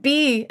can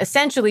be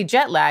essentially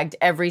jet lagged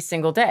every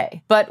single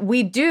day. But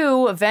we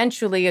do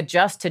eventually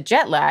adjust to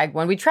jet lag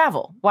when we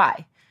travel.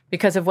 Why?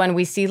 Because of when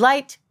we see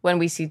light, when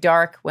we see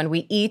dark, when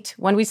we eat,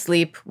 when we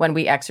sleep, when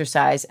we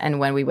exercise,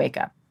 and when we wake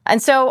up.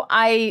 And so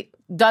I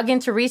dug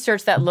into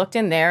research that looked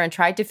in there and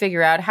tried to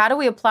figure out how do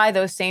we apply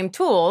those same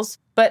tools,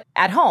 but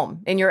at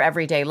home in your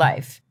everyday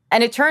life.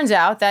 And it turns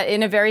out that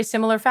in a very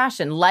similar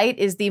fashion, light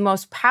is the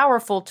most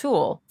powerful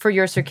tool for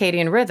your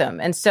circadian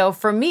rhythm. And so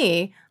for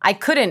me, I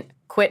couldn't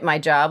quit my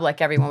job like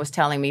everyone was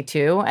telling me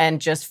to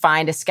and just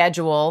find a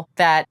schedule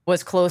that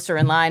was closer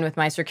in line with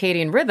my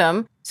circadian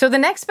rhythm. So the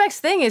next best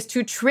thing is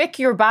to trick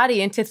your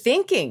body into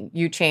thinking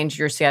you change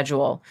your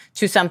schedule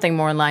to something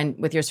more in line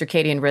with your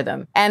circadian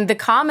rhythm. And the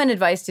common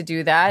advice to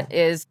do that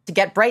is to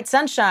get bright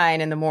sunshine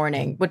in the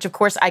morning, which of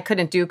course I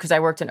couldn't do because I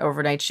worked an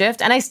overnight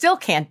shift, and I still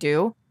can't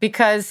do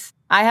because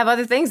I have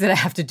other things that I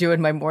have to do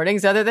in my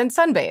mornings other than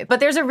sunbathe. But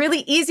there's a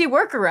really easy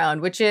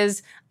workaround, which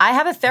is I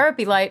have a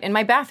therapy light in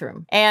my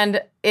bathroom and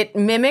it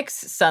mimics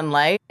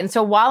sunlight. And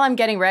so while I'm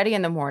getting ready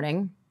in the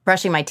morning,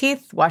 brushing my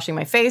teeth, washing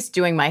my face,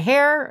 doing my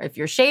hair, if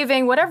you're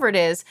shaving, whatever it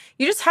is,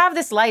 you just have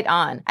this light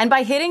on. And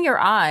by hitting your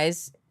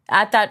eyes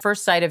at that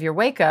first sight of your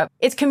wake up,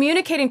 it's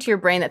communicating to your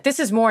brain that this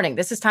is morning,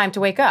 this is time to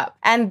wake up.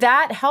 And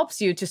that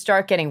helps you to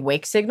start getting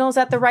wake signals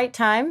at the right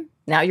time.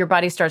 Now your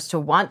body starts to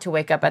want to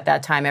wake up at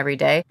that time every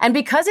day. And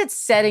because it's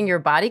setting your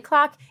body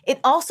clock, it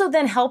also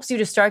then helps you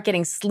to start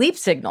getting sleep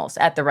signals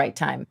at the right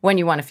time when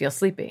you want to feel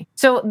sleepy.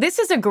 So this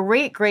is a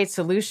great, great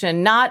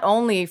solution, not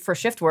only for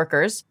shift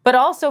workers, but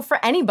also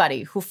for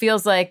anybody who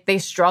feels like they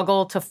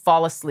struggle to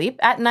fall asleep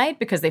at night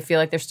because they feel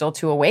like they're still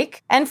too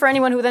awake. And for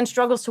anyone who then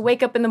struggles to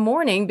wake up in the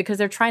morning because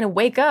they're trying to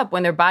wake up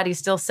when their body's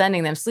still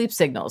sending them sleep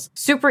signals.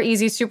 Super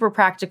easy, super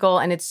practical,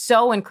 and it's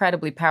so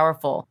incredibly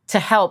powerful to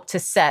help to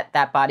set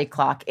that body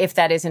clock if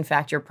that is in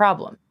fact your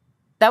problem.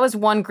 That was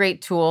one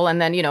great tool.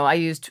 And then, I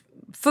used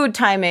food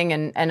timing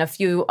and a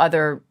few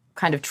other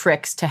kind of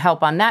tricks to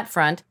help on that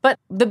front. But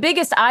the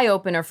biggest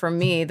eye-opener for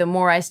me, the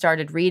more I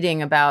started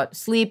reading about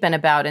sleep and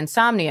about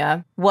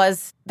insomnia,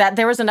 was that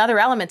there was another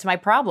element to my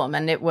problem,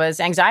 and it was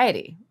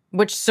anxiety,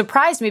 which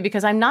surprised me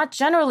because I'm not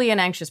generally an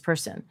anxious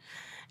person.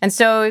 And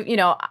so,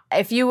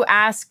 if you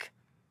ask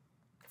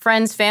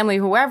friends, family,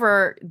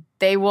 whoever,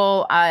 they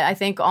will, I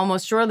think,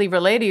 almost surely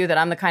relay to you that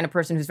I'm the kind of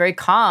person who's very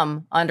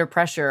calm under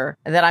pressure,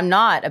 that I'm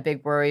not a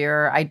big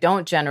worrier. I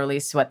don't generally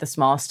sweat the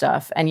small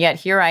stuff. And yet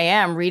here I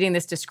am reading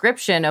this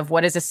description of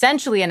what is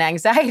essentially an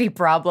anxiety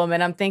problem.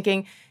 And I'm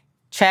thinking,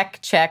 check,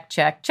 check,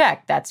 check,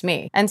 check. That's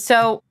me. And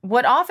so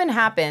what often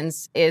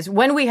happens is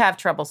when we have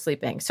trouble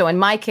sleeping. So in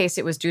my case,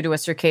 it was due to a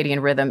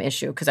circadian rhythm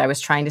issue because I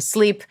was trying to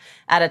sleep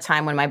at a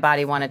time when my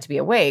body wanted to be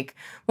awake.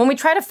 When we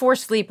try to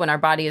force sleep when our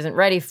body isn't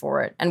ready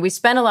for it, and we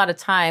spend a lot of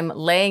time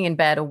laying in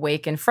bed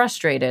awake and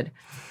frustrated,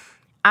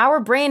 our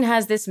brain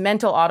has this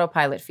mental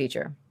autopilot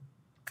feature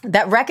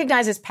that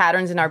recognizes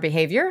patterns in our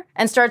behavior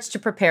and starts to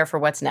prepare for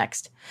what's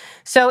next.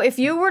 So if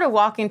you were to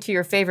walk into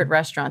your favorite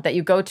restaurant that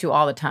you go to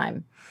all the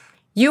time,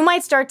 you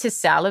might start to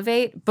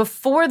salivate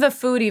before the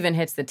food even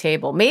hits the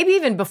table, maybe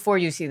even before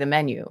you see the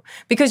menu,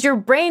 because your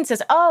brain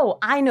says, oh,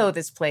 I know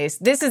this place.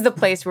 This is the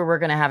place where we're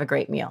going to have a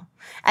great meal.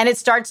 And it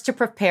starts to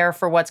prepare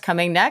for what's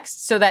coming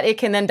next so that it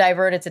can then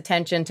divert its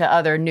attention to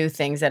other new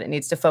things that it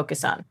needs to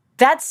focus on.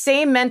 That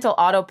same mental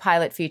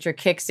autopilot feature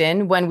kicks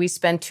in when we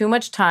spend too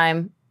much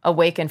time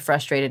awake and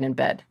frustrated in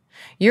bed.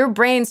 Your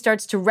brain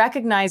starts to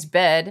recognize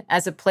bed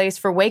as a place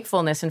for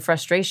wakefulness and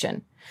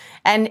frustration.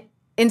 And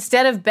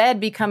instead of bed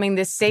becoming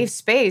this safe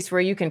space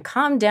where you can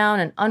calm down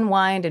and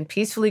unwind and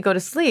peacefully go to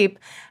sleep,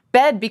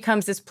 bed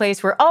becomes this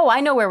place where, oh, I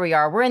know where we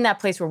are. We're in that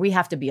place where we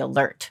have to be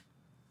alert.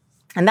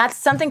 And that's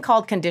something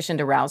called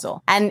conditioned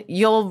arousal. And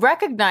you'll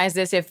recognize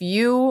this if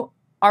you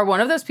are one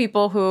of those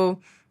people who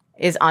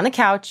is on the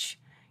couch,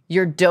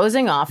 you're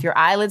dozing off, your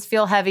eyelids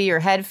feel heavy, your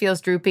head feels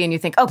droopy, and you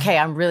think, okay,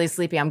 I'm really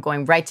sleepy, I'm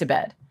going right to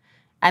bed.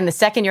 And the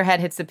second your head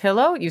hits the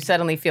pillow, you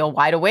suddenly feel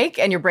wide awake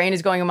and your brain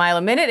is going a mile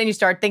a minute and you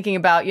start thinking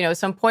about,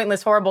 some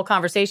pointless, horrible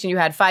conversation you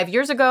had 5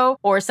 years ago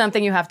or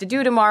something you have to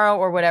do tomorrow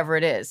or whatever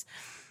it is.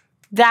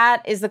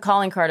 That is the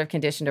calling card of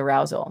conditioned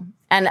arousal.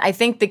 And I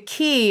think the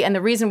key and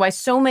the reason why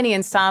so many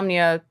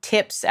insomnia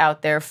tips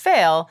out there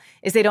fail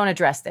is they don't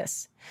address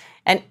this.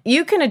 And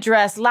you can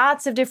address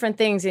lots of different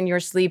things in your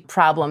sleep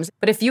problems.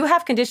 But if you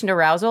have conditioned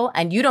arousal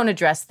and you don't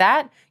address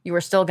that, you are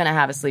still going to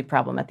have a sleep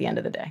problem at the end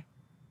of the day.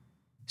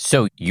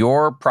 So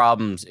your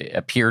problems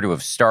appear to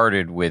have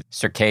started with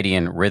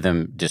circadian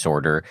rhythm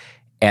disorder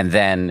and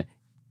then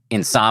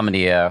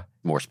insomnia,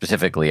 more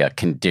specifically a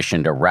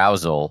conditioned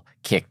arousal,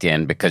 kicked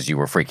in because you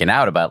were freaking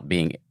out about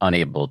being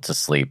unable to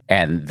sleep.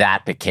 And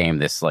that became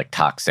this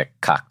toxic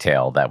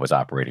cocktail that was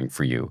operating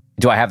for you.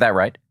 Do I have that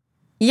right?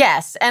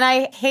 Yes. And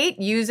I hate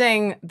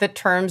using the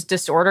terms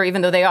disorder,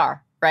 even though they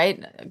are,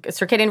 right?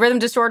 Circadian rhythm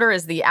disorder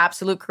is the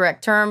absolute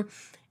correct term.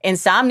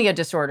 Insomnia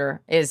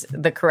disorder is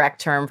the correct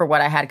term for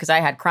what I had because I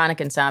had chronic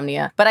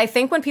insomnia. But I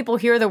think when people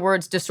hear the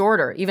words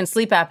disorder, even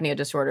sleep apnea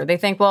disorder, they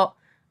think, well,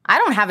 I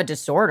don't have a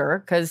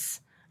disorder because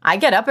I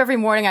get up every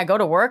morning, I go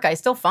to work, I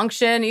still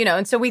function,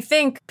 And so we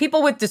think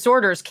people with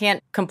disorders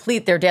can't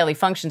complete their daily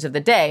functions of the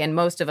day. And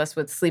most of us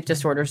with sleep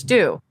disorders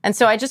do. And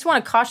so I just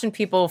want to caution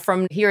people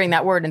from hearing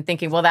that word and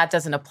thinking, well, that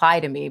doesn't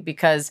apply to me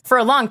because for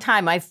a long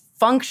time, I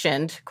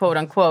functioned, quote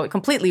unquote,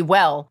 completely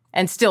well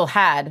and still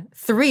had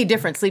 3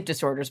 different sleep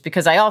disorders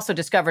because I also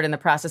discovered in the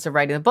process of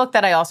writing the book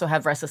that I also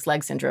have restless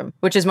leg syndrome,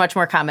 which is much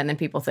more common than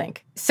people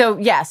think.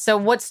 So so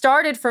what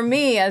started for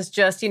me as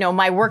just,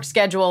 my work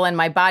schedule and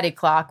my body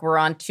clock were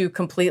on 2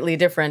 completely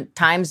different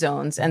time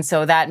zones. And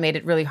so that made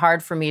it really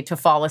hard for me to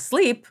fall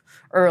asleep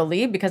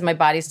early because my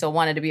body still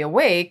wanted to be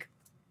awake.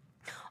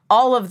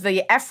 All of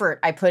the effort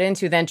I put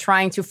into then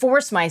trying to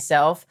force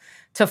myself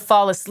to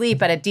fall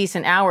asleep at a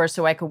decent hour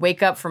so I could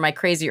wake up for my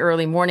crazy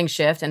early morning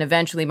shift and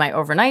eventually my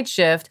overnight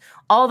shift,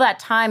 all that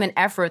time and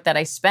effort that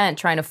I spent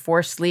trying to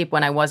force sleep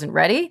when I wasn't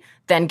ready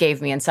then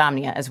gave me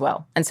insomnia as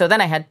well. And so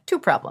then I had 2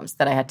 problems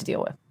that I had to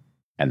deal with.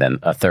 And then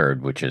a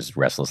third, which is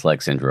restless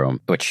leg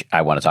syndrome, which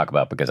I want to talk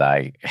about because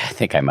I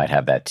think I might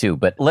have that too.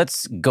 But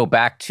let's go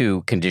back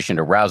to conditioned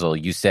arousal.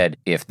 You said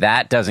if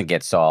that doesn't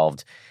get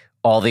solved,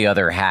 all the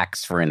other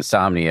hacks for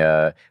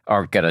insomnia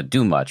aren't going to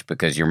do much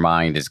because your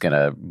mind is going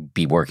to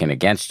be working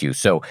against you.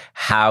 So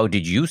how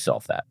did you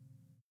solve that?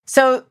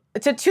 So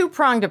it's a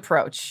 2-pronged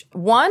approach.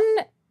 One,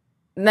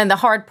 then the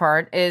hard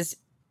part is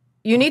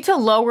you need to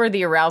lower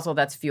the arousal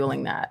that's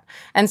fueling that.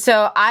 And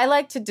so I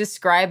like to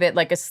describe it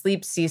like a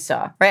sleep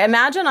seesaw, right?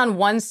 Imagine on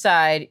one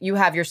side, you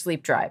have your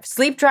sleep drive.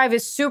 Sleep drive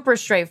is super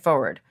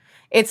straightforward.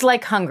 It's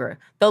like hunger.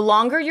 The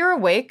longer you're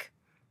awake,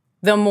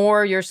 the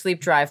more your sleep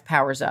drive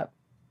powers up.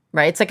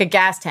 Right? It's like a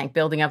gas tank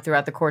building up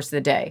throughout the course of the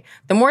day.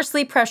 The more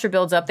sleep pressure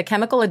builds up, the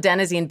chemical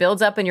adenosine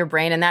builds up in your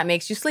brain, and that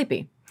makes you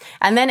sleepy.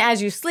 And then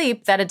as you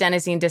sleep, that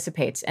adenosine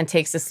dissipates and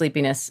takes the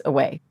sleepiness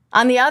away.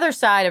 On the other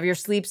side of your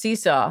sleep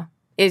seesaw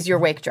is your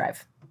wake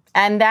drive.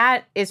 And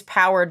that is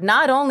powered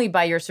not only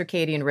by your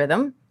circadian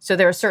rhythm. So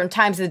there are certain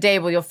times of the day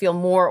where you'll feel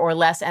more or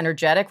less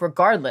energetic,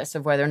 regardless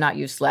of whether or not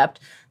you slept.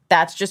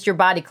 That's just your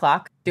body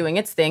clock doing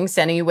its thing,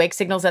 sending you wake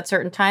signals at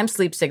certain times,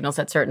 sleep signals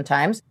at certain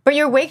times. But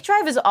your wake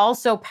drive is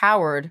also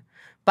powered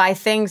by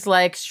things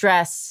like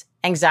stress,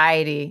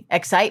 anxiety,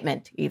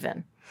 excitement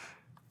even.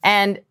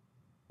 And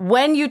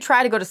when you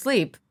try to go to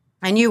sleep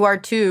and you are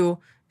too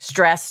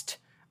stressed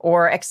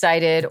or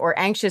excited or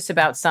anxious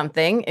about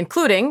something,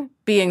 including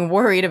being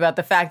worried about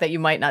the fact that you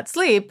might not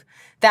sleep,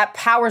 that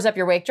powers up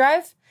your wake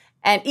drive.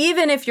 And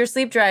even if your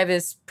sleep drive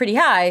is pretty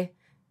high,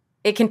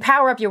 it can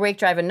power up your wake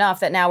drive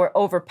enough that now it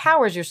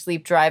overpowers your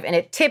sleep drive and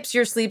it tips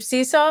your sleep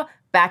seesaw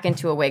back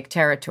into awake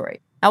territory.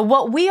 Now,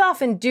 what we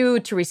often do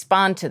to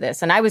respond to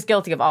this, and I was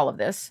guilty of all of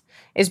this,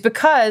 is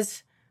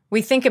because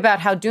we think about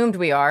how doomed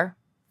we are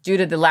due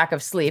to the lack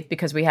of sleep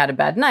because we had a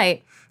bad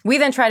night, we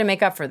then try to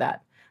make up for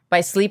that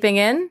by sleeping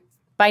in,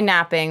 by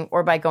napping,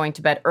 or by going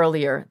to bed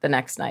earlier the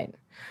next night.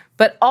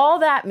 But all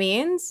that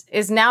means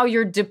is now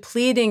you're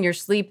depleting your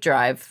sleep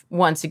drive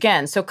once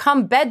again. So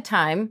come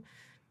bedtime,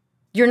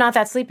 you're not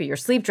that sleepy. Your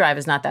sleep drive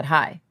is not that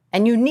high.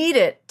 And you need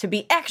it to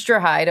be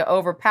extra high to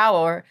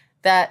overpower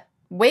that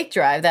wake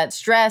drive, that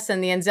stress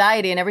and the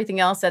anxiety and everything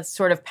else that's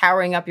sort of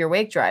powering up your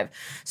wake drive.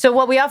 So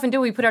what we often do,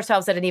 we put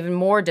ourselves at an even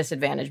more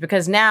disadvantage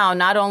because now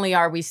not only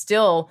are we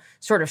still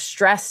sort of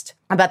stressed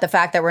about the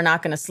fact that we're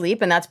not going to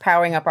sleep and that's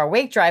powering up our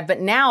wake drive,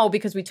 but now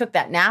because we took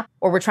that nap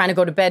or we're trying to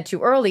go to bed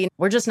too early,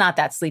 we're just not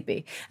that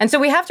sleepy. And so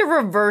we have to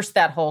reverse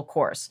that whole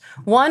course.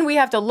 One, we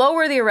have to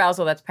lower the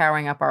arousal that's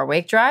powering up our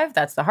wake drive.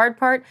 That's the hard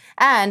part.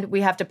 And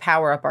we have to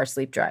power up our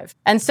sleep drive.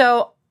 And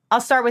so I'll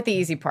start with the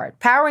easy part.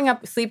 Powering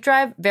up sleep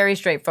drive, very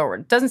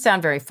straightforward. Doesn't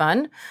sound very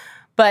fun,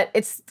 but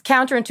it's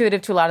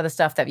counterintuitive to a lot of the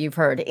stuff that you've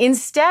heard.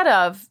 Instead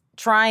of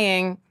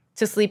trying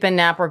to sleep and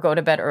nap or go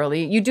to bed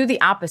early, you do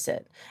the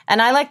opposite.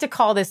 And I like to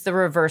call this the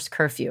reverse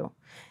curfew.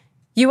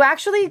 You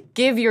actually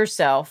give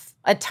yourself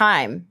a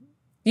time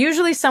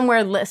usually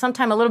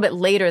sometime a little bit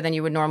later than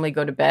you would normally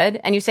go to bed.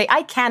 And you say,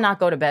 I cannot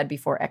go to bed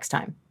before X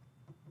time.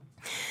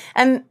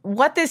 And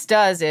what this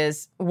does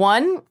is,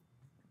 one,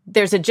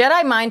 there's a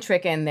Jedi mind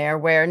trick in there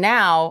where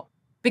now,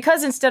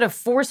 because instead of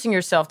forcing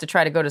yourself to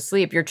try to go to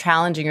sleep, you're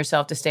challenging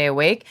yourself to stay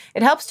awake,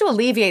 it helps to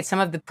alleviate some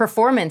of the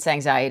performance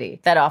anxiety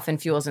that often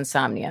fuels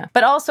insomnia.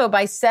 But also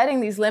by setting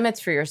these limits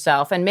for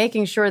yourself and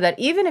making sure that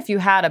even if you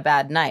had a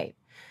bad night,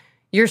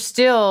 you're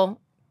still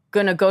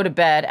going to go to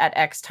bed at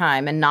X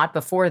time and not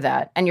before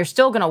that. And you're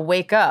still going to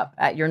wake up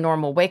at your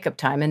normal wake-up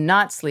time and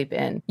not sleep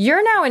in.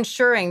 You're now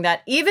ensuring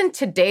that even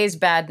today's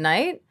bad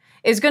night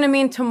is going to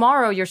mean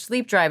tomorrow your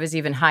sleep drive is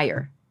even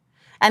higher.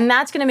 And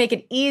that's going to make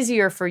it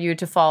easier for you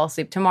to fall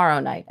asleep tomorrow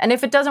night. And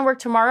if it doesn't work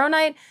tomorrow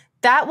night,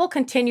 that will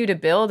continue to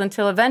build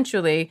until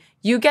eventually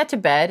you get to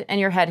bed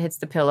and your head hits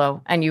the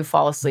pillow and you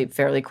fall asleep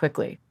fairly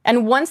quickly.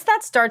 And once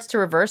that starts to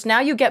reverse, now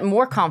you get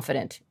more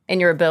confident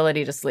in your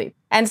ability to sleep.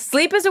 And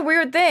sleep is a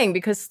weird thing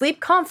because sleep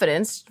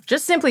confidence,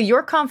 just simply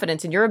your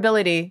confidence in your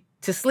ability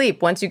to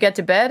sleep once you get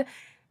to bed,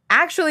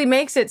 actually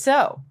makes it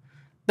so.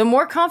 The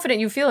more confident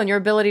you feel in your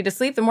ability to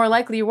sleep, the more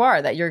likely you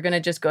are that you're going to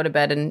just go to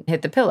bed and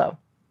hit the pillow.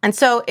 And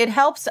so it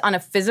helps on a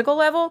physical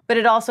level, but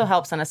it also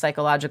helps on a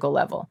psychological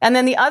level. And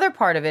then the other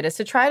part of it is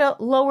to try to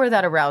lower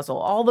that arousal,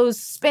 all those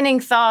spinning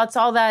thoughts,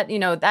 all that,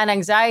 that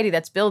anxiety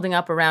that's building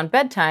up around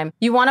bedtime.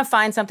 You want to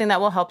find something that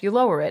will help you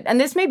lower it.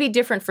 And this may be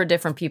different for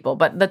different people,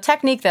 but the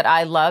technique that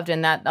I loved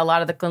and that a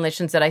lot of the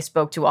clinicians that I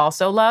spoke to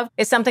also love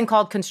is something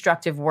called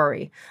constructive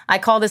worry. I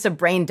call this a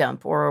brain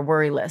dump or a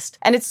worry list.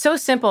 And it's so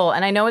simple.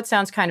 And I know it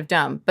sounds kind of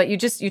dumb, but you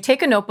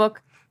take a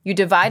notebook, you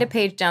divide a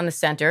page down the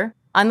center.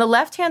 On the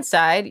left-hand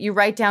side, you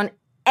write down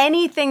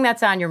anything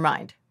that's on your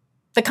mind.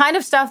 The kind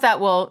of stuff that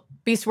will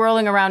be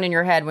swirling around in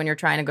your head when you're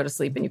trying to go to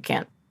sleep and you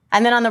can't.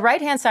 And then on the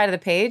right-hand side of the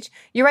page,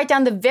 you write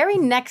down the very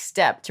next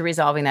step to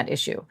resolving that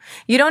issue.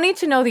 You don't need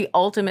to know the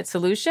ultimate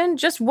solution,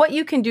 just what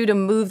you can do to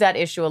move that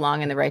issue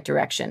along in the right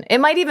direction. It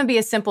might even be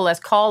as simple as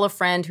call a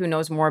friend who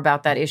knows more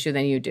about that issue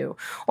than you do.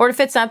 Or if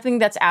it's something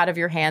that's out of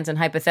your hands and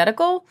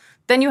hypothetical,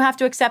 then you have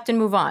to accept and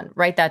move on.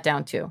 Write that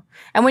down too.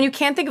 And when you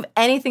can't think of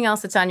anything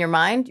else that's on your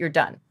mind, you're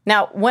done.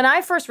 Now, when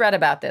I first read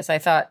about this, I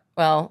thought,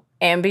 well,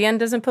 Ambien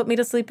doesn't put me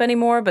to sleep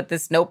anymore, but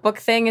this notebook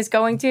thing is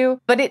going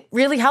to. But it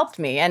really helped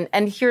me.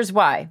 And here's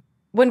why.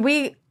 When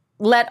we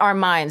let our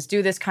minds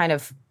do this kind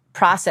of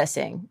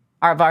processing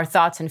of our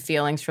thoughts and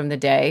feelings from the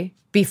day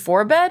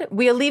before bed,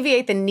 we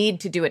alleviate the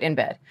need to do it in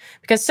bed.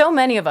 Because so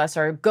many of us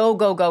are go,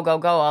 go, go, go,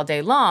 go all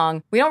day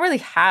long. We don't really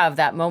have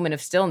that moment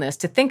of stillness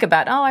to think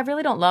about, oh, I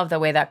really don't love the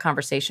way that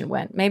conversation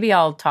went. Maybe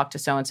I'll talk to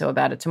so-and-so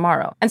about it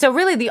tomorrow. And so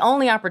really the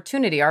only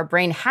opportunity our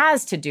brain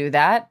has to do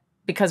that,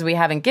 because we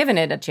haven't given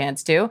it a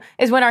chance to,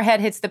 is when our head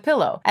hits the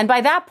pillow. And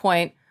by that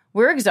point,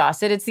 we're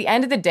exhausted. It's the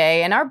end of the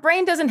day, and our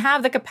brain doesn't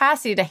have the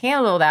capacity to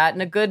handle that in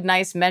a good,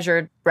 nice,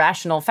 measured,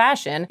 rational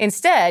fashion.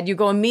 Instead, you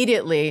go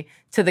immediately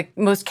to the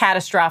most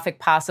catastrophic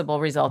possible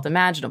result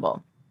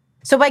imaginable.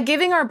 So by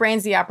giving our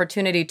brains the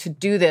opportunity to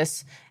do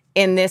this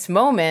in this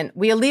moment,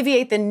 we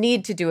alleviate the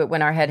need to do it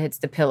when our head hits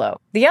the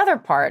pillow. The other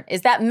part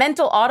is that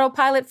mental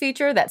autopilot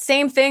feature, that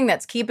same thing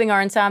that's keeping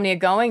our insomnia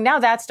going. Now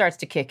that starts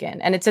to kick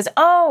in and it says,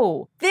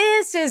 oh,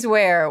 this is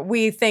where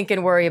we think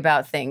and worry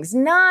about things,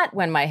 not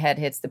when my head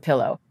hits the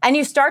pillow. And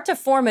you start to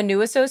form a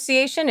new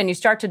association and you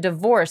start to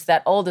divorce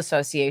that old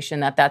association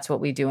that that's what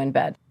we do in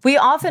bed. We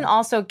often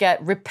also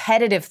get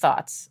repetitive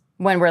thoughts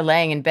when we're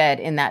laying in bed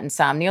in that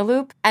insomnia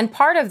loop. And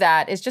part of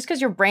that is just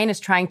because your brain is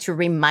trying to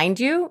remind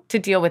you to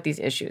deal with these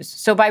issues.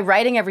 So by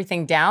writing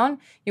everything down,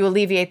 you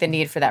alleviate the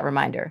need for that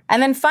reminder.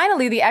 And then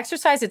finally, the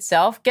exercise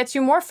itself gets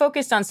you more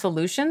focused on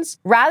solutions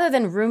rather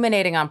than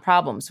ruminating on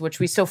problems,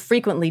 which we so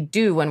frequently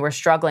do when we're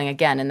struggling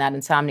again in that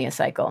insomnia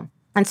cycle.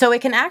 And so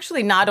it can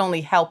actually not only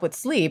help with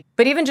sleep,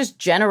 but even just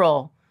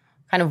general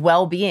kind of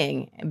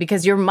well-being,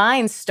 because your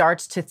mind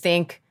starts to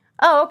think,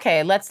 oh,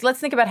 okay, let's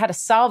think about how to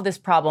solve this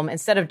problem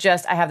instead of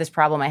just, I have this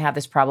problem,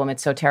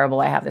 it's so terrible,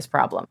 I have this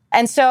problem.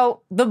 And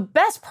so the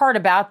best part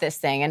about this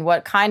thing and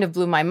what kind of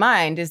blew my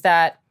mind is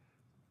that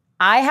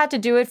I had to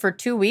do it for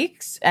 2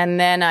 weeks and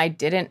then I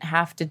didn't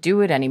have to do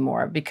it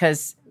anymore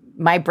because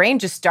my brain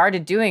just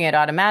started doing it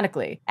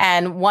automatically.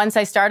 And once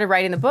I started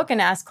writing the book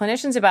and asked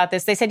clinicians about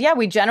this, they said, yeah,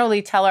 we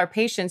generally tell our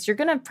patients, you're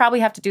going to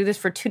probably have to do this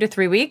for 2 to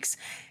 3 weeks.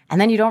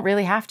 And then you don't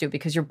really have to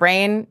because your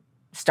brain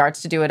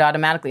starts to do it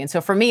automatically. And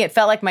so for me, it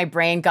felt like my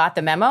brain got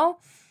the memo.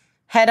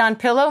 Head on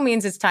pillow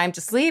means it's time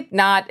to sleep,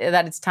 not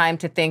that it's time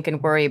to think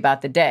and worry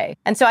about the day.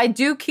 And so I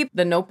do keep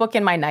the notebook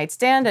in my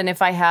nightstand. And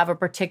if I have a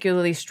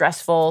particularly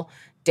stressful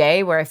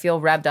day where I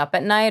feel revved up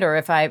at night, or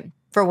if I,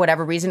 for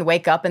whatever reason,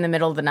 wake up in the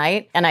middle of the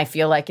night and I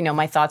feel like,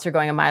 my thoughts are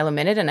going a mile a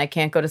minute and I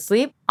can't go to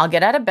sleep, I'll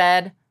get out of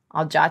bed,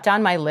 I'll jot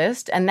down my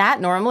list. And that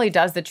normally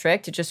does the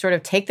trick to just sort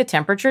of take the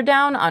temperature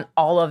down on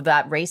all of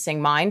that racing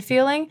mind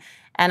feeling.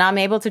 And I'm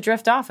able to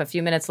drift off a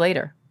few minutes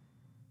later.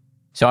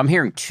 So I'm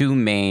hearing two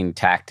main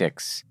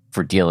tactics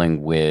for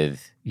dealing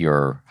with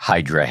your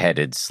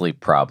hydra-headed sleep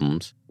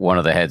problems. One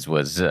of the heads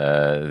was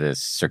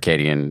this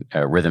circadian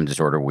rhythm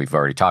disorder. We've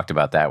already talked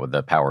about that with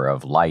the power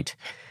of light.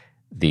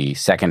 The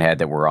second head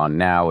that we're on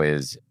now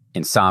is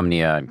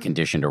insomnia and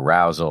conditioned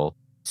arousal.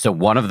 So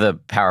one of the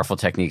powerful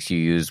techniques you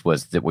used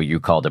was what you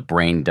called a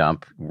brain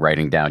dump,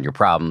 writing down your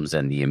problems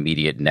and the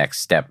immediate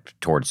next step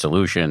towards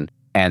solution.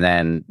 And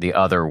then the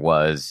other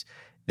was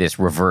this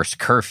reverse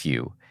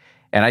curfew.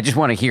 And I just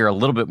want to hear a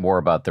little bit more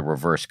about the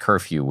reverse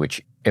curfew,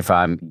 which, if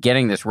I'm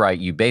getting this right,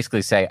 you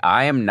basically say,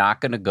 I am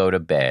not going to go to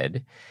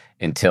bed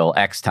until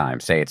X time,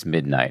 say it's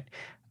midnight.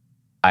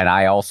 And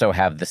I also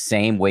have the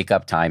same wake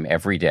up time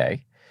every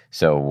day.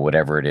 So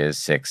whatever it is,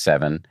 6,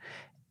 7.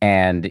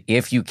 And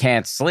if you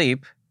can't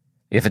sleep,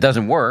 if it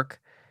doesn't work,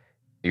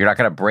 you're not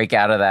going to break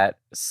out of that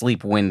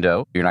sleep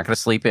window. You're not going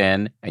to sleep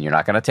in, and you're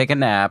not going to take a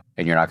nap,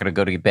 and you're not going to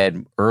go to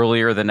bed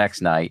earlier the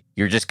next night.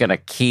 You're just going to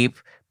keep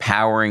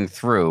powering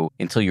through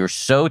until you're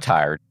so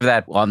tired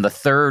that on the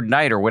third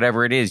night or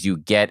whatever it is, you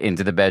get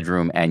into the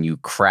bedroom and you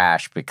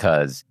crash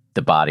because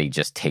the body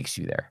just takes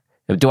you there.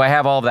 Do I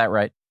have all of that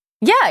right?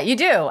 Yeah, you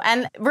do.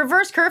 And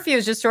reverse curfew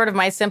is just sort of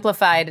my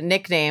simplified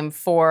nickname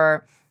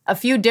for a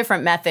few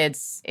different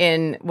methods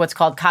in what's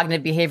called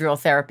cognitive behavioral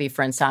therapy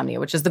for insomnia,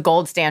 which is the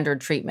gold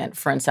standard treatment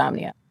for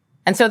insomnia.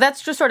 And so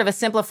that's just sort of a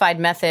simplified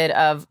method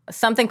of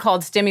something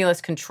called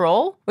stimulus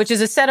control, which is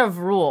a set of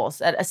rules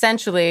that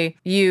essentially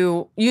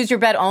you use your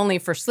bed only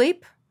for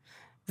sleep,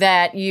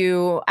 that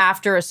you,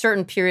 after a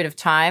certain period of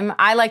time,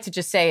 I like to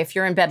just say if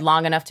you're in bed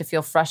long enough to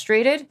feel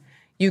frustrated,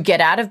 you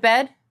get out of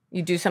bed,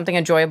 you do something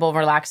enjoyable,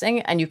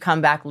 relaxing, and you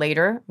come back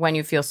later when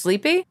you feel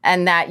sleepy,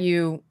 and that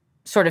you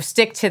sort of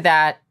stick to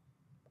that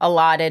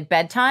allotted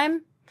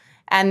bedtime,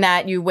 and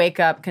that you wake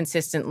up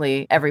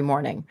consistently every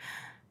morning.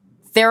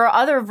 There are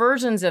other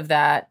versions of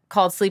that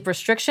called sleep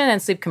restriction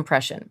and sleep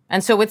compression.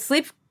 And so with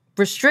sleep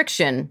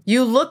restriction,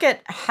 you look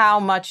at how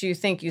much you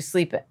think you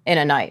sleep in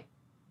a night.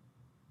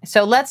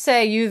 So let's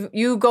say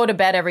you go to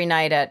bed every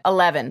night at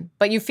 11,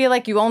 but you feel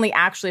like you only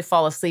actually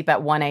fall asleep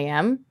at 1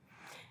 a.m.,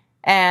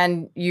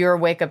 and your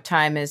wake-up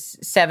time is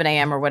 7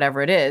 a.m. or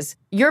whatever it is.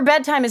 Your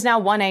bedtime is now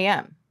 1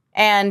 a.m.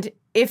 And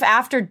if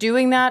after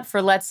doing that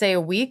for, let's say,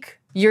 a week,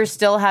 you're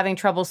still having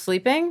trouble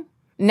sleeping,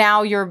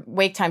 now your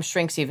wake time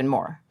shrinks even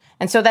more.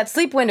 And so that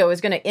sleep window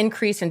is going to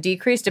increase and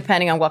decrease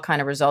depending on what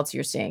kind of results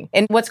you're seeing.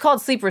 In what's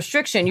called sleep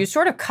restriction, you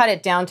sort of cut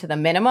it down to the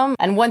minimum.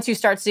 And once you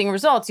start seeing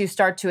results, you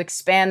start to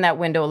expand that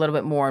window a little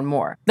bit more and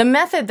more. The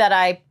method that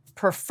I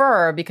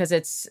prefer, because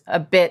it's a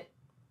bit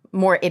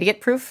more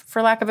idiot-proof,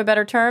 for lack of a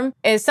better term,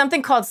 is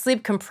something called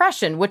sleep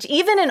compression, which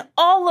even in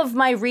all of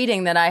my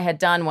reading that I had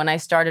done when I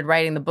started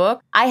writing the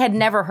book, I had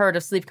never heard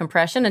of sleep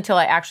compression until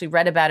I actually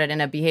read about it in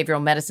a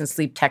behavioral medicine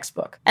sleep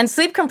textbook. And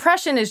sleep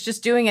compression is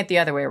just doing it the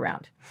other way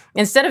around.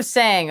 Instead of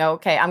saying,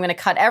 okay, I'm going to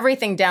cut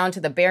everything down to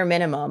the bare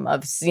minimum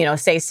of,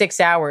 say 6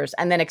 hours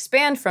and then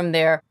expand from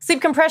there,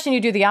 sleep compression, you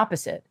do the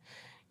opposite.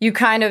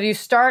 You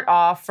start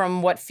off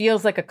from what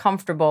feels like a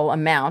comfortable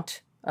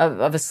amount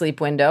of a sleep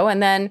window.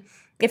 And then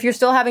if you're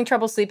still having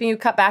trouble sleeping, you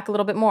cut back a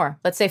little bit more.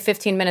 Let's say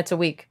 15 minutes a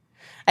week.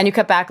 And you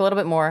cut back a little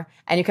bit more,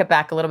 and you cut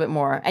back a little bit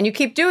more. And you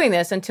keep doing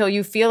this until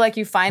you feel like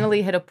you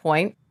finally hit a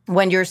point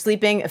when you're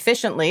sleeping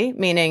efficiently,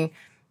 meaning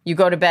you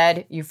go to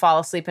bed, you fall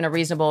asleep in a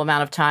reasonable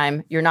amount of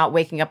time, you're not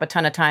waking up a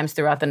ton of times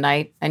throughout the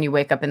night, and you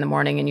wake up in the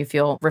morning and you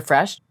feel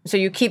refreshed. So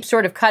you keep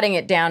sort of cutting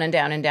it down and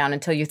down and down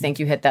until you think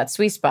you hit that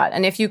sweet spot.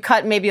 And if you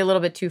cut maybe a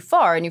little bit too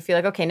far and you feel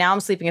like, okay, now I'm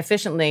sleeping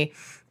efficiently,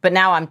 but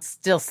now I'm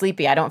still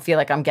sleepy, I don't feel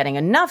like I'm getting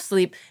enough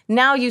sleep,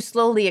 now you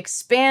slowly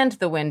expand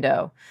the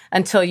window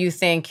until you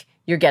think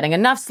you're getting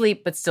enough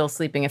sleep, but still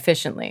sleeping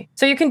efficiently.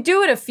 So you can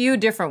do it a few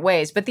different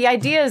ways, but the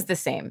idea is the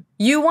same.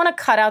 You want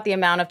to cut out the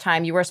amount of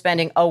time you are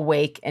spending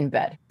awake in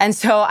bed. And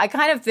so I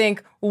kind of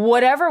think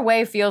whatever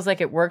way feels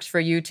like it works for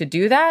you to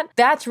do that,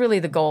 that's really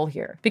the goal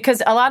here.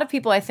 Because a lot of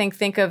people, I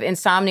think of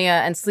insomnia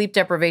and sleep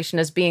deprivation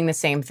as being the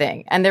same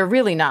thing, and they're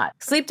really not.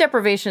 Sleep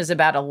deprivation is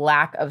about a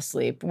lack of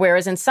sleep,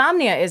 whereas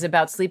insomnia is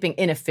about sleeping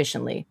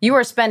inefficiently. You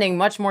are spending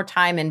much more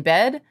time in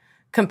bed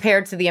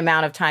compared to the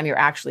amount of time you're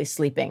actually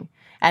sleeping.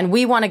 And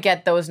we want to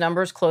get those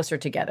numbers closer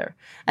together.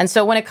 And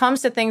so when it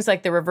comes to things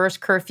like the reverse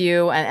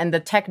curfew and the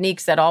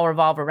techniques that all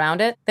revolve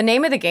around it, the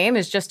name of the game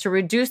is just to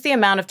reduce the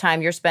amount of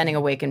time you're spending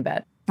awake in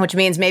bed, which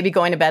means maybe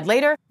going to bed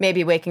later,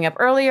 maybe waking up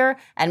earlier,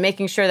 and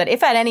making sure that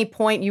if at any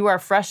point you are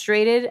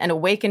frustrated and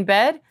awake in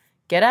bed,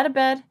 get out of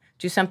bed,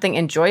 do something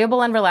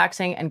enjoyable and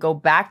relaxing, and go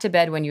back to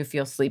bed when you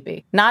feel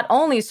sleepy. Not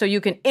only so you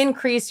can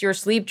increase your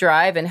sleep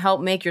drive and help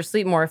make your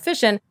sleep more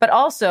efficient, but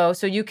also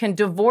so you can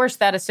divorce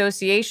that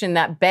association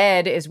that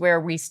bed is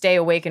where we stay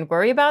awake and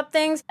worry about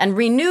things, and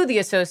renew the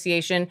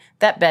association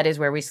that bed is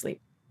where we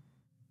sleep.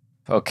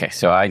 Okay,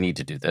 so I need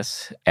to do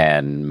this.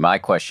 And my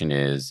question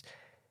is,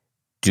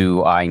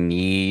 do I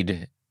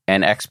need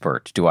an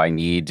expert? Do I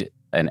need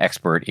an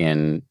expert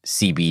in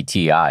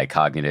CBTI,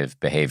 cognitive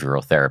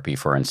behavioral therapy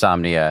for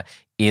insomnia?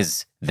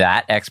 Is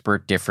that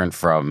expert different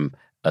from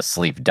a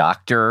sleep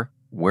doctor?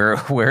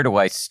 Where do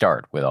I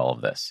start with all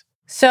of this?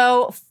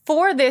 So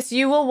for this,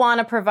 you will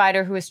want a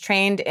provider who is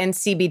trained in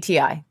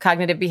CBTI,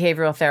 cognitive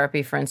behavioral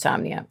therapy for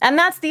insomnia. And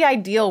that's the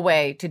ideal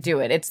way to do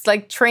it. It's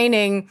like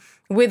training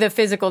with a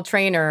physical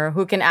trainer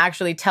who can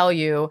actually tell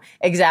you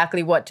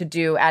exactly what to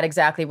do at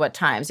exactly what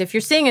times. If you're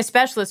seeing a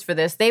specialist for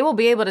this, they will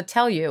be able to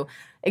tell you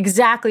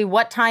exactly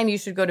what time you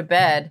should go to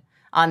bed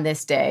on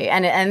this day.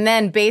 And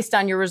then based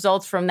on your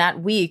results from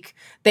that week,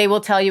 they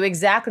will tell you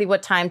exactly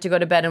what time to go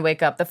to bed and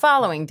wake up the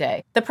following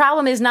day. The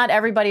problem is not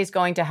everybody is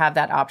going to have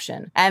that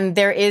option. And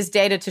there is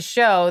data to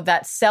show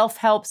that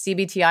self-help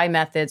CBTI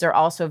methods are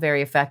also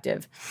very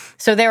effective.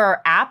 So there are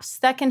apps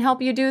that can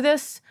help you do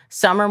this.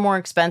 Some are more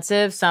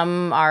expensive,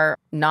 some are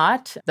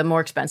not. The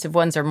more expensive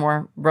ones are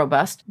more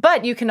robust.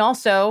 But you can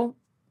also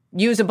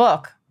use a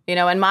book.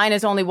 And mine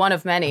is only one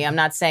of many. I'm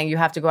not saying you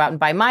have to go out and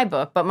buy my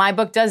book, but my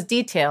book does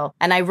detail.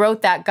 And I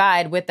wrote that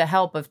guide with the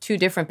help of 2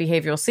 different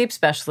behavioral sleep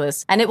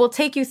specialists. And it will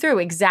take you through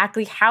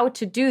exactly how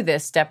to do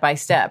this step by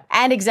step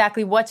and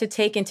exactly what to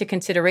take into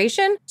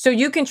consideration so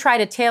you can try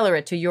to tailor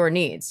it to your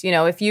needs.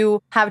 If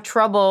you have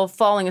trouble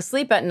falling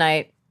asleep at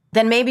night,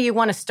 then maybe you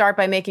want to start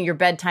by making your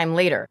bedtime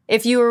later.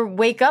 If you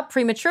wake up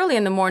prematurely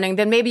in the morning,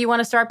 then maybe you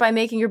want to start by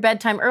making your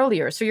bedtime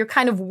earlier. So you're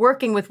kind of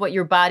working with what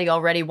your body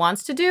already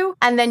wants to do,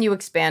 and then you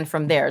expand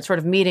from there. It's sort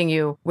of meeting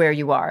you where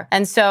you are.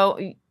 And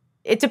so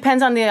it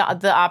depends on the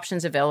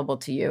options available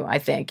to you, I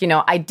think.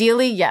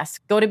 Ideally, yes,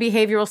 go to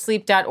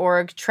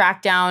behavioralsleep.org,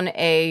 track down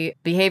a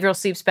behavioral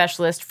sleep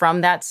specialist from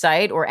that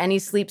site or any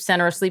sleep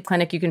center or sleep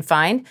clinic you can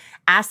find.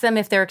 Ask them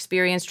if they're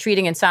experienced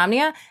treating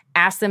insomnia.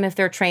 Ask them if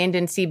they're trained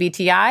in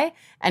CBTI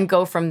and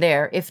go from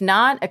there. If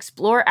not,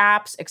 explore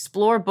apps,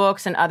 explore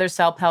books and other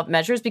self-help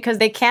measures because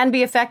they can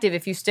be effective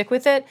if you stick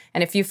with it.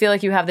 And if you feel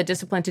like you have the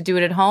discipline to do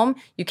it at home,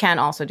 you can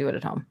also do it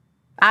at home.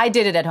 I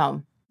did it at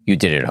home. You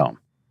did it at home.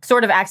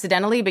 Sort of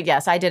accidentally, but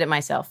yes, I did it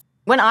myself.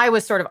 When I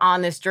was sort of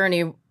on this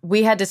journey,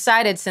 we had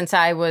decided, since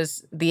I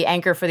was the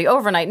anchor for the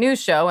overnight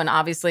news show, and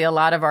obviously a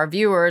lot of our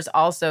viewers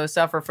also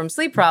suffer from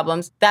sleep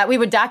problems, that we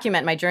would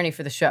document my journey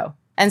for the show.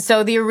 And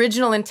so the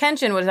original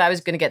intention was I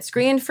was going to get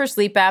screened for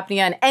sleep apnea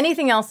and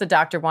anything else the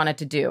doctor wanted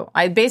to do.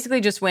 I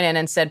basically just went in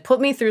and said, put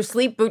me through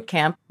sleep boot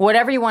camp.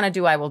 Whatever you want to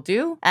do, I will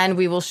do. And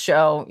we will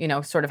show,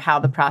 sort of how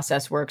the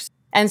process works.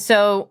 And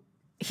so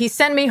he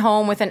sent me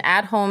home with an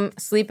at-home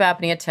sleep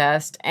apnea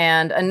test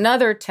and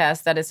another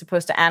test that is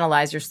supposed to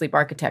analyze your sleep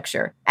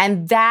architecture.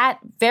 And that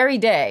very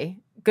day,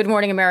 Good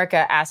Morning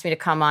America asked me to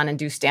come on and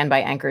do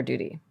standby anchor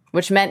duty,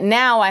 which meant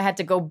now I had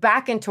to go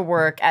back into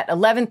work at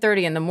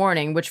 11:30 in the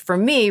morning, which for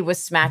me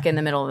was smack in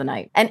the middle of the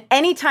night. And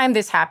anytime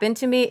this happened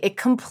to me, it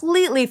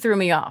completely threw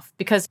me off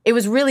because it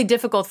was really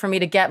difficult for me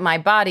to get my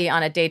body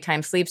on a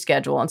daytime sleep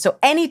schedule. And so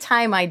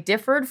anytime I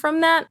differed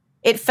from that,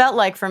 it felt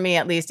like, for me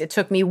at least, it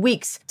took me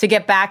weeks to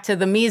get back to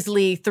the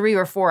measly 3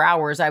 or 4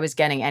 hours I was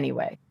getting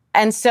anyway.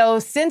 And so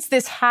since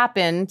this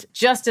happened,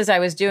 just as I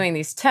was doing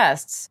these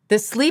tests, the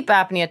sleep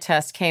apnea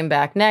test came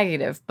back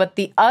negative, but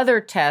the other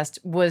test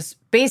was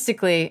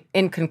basically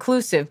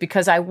inconclusive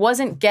because I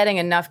wasn't getting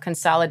enough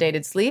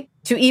consolidated sleep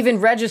to even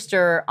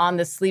register on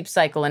the sleep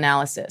cycle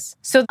analysis.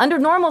 So under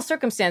normal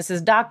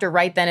circumstances, doctor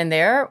right then and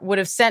there would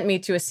have sent me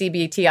to a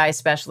CBTI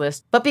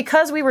specialist. But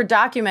because we were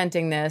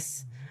documenting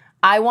this,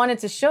 I wanted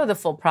to show the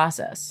full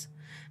process.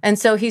 And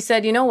so he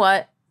said, you know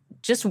what,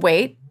 just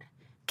wait.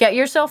 Get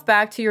yourself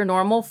back to your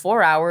normal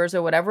 4 hours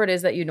or whatever it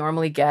is that you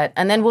normally get.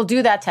 And then we'll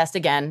do that test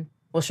again.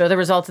 We'll show the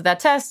results of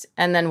that test,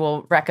 and then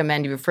we'll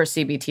recommend you for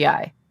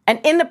CBTI. And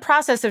in the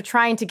process of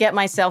trying to get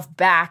myself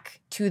back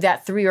to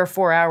that 3 or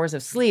 4 hours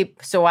of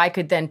sleep so I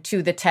could then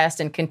do the test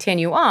and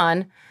continue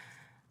on,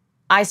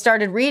 I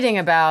started reading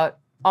about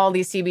all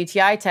these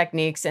CBTI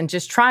techniques and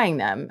just trying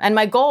them. And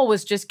my goal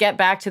was just get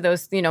back to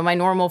those, my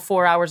normal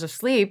 4 hours of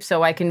sleep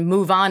so I can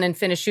move on and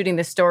finish shooting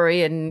the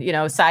story and,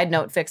 side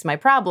note, fix my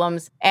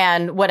problems.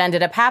 And what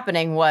ended up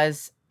happening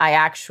was I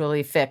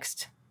actually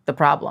fixed the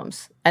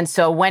problems. And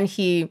so when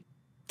he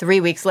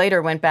 3 weeks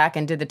later went back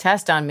and did the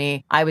test on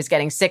me, I was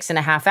getting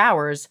 6.5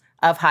 hours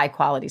of high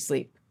quality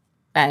sleep.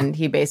 And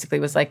he basically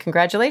was like,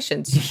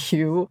 congratulations,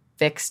 you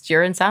fixed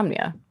your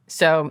insomnia.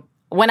 So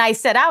when I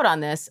set out on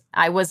this,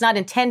 I was not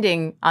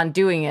intending on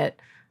doing it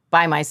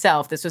by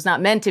myself. This was not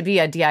meant to be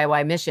a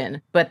DIY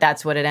mission, but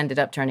that's what it ended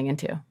up turning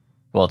into.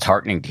 Well, it's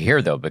heartening to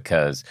hear, though,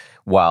 because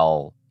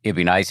while it'd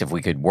be nice if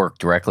we could work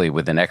directly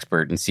with an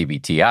expert in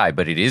CBTI,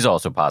 but it is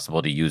also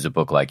possible to use a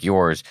book like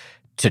yours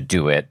to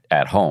do it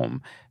at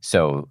home.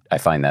 So I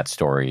find that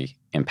story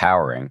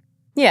empowering.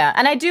 Yeah,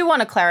 and I do want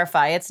to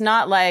clarify, it's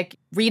not like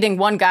reading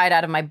one guide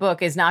out of my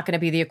book is not going to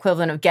be the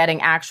equivalent of getting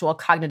actual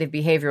cognitive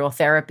behavioral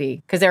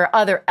therapy, because there are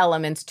other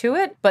elements to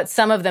it. But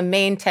some of the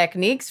main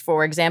techniques,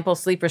 for example,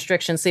 sleep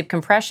restriction, sleep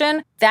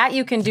compression, that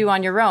you can do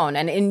on your own.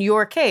 And in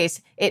your case,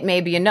 it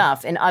may be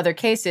enough. In other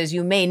cases,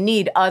 you may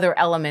need other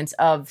elements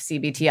of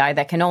CBTI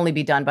that can only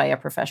be done by a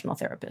professional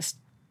therapist.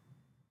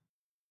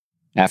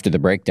 After the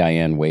break,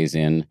 Diane weighs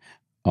in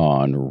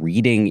on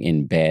reading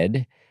in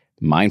bed,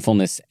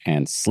 mindfulness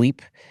and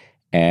sleep,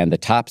 and the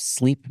top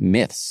sleep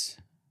myths.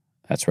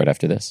 That's right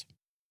after this.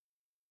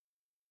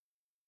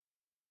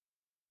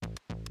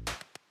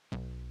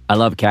 I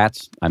love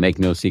cats. I make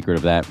no secret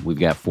of that. We've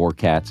got 4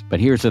 cats.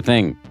 But here's the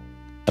thing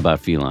about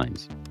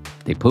felines.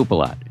 They poop a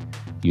lot.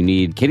 You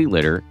need kitty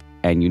litter,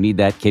 and you need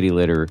that kitty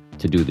litter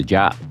to do the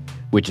job,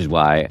 which is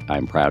why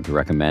I'm proud to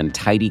recommend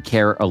Tidy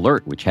Care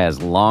Alert, which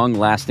has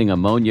long-lasting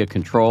ammonia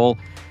control,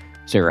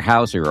 so your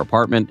house or your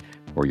apartment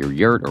or your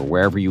yurt or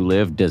wherever you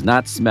live does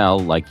not smell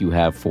like you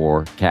have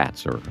 4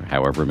 cats or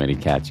however many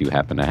cats you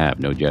happen to have.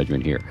 No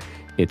judgment here.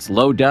 It's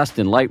low dust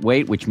and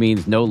lightweight, which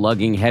means no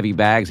lugging heavy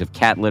bags of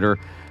cat litter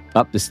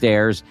up the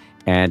stairs,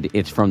 and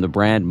it's from the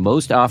brand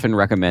most often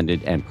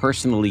recommended and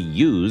personally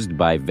used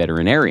by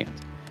veterinarians.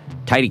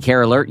 Tidy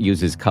Care Alert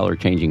uses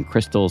color-changing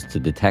crystals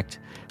to detect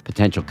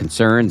potential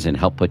concerns and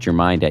help put your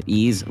mind at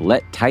ease.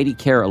 Let Tidy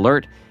Care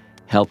Alert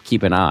help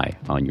keep an eye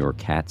on your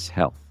cat's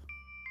health.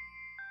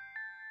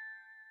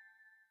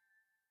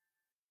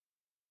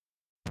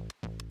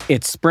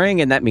 It's spring,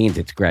 and that means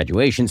it's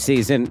graduation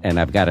season, and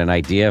I've got an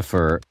idea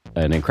for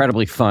an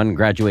incredibly fun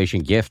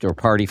graduation gift or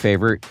party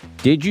favor.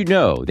 Did you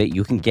know that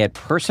you can get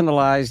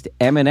personalized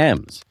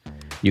M&Ms?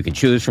 You can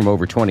choose from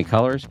over 20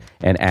 colors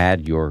and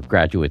add your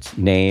graduate's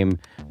name,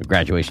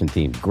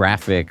 graduation-themed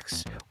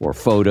graphics, or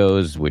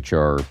photos, which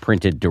are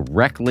printed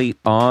directly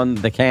on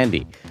the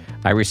candy.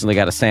 I recently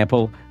got a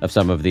sample of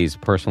some of these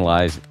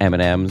personalized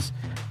M&Ms.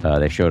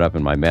 They showed up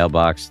in my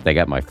mailbox. They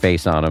got my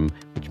face on them,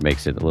 which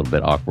makes it a little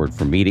bit awkward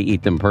for me to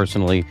eat them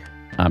personally.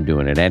 I'm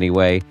doing it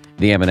anyway.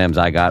 The M&Ms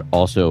I got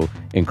also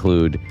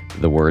include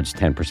the words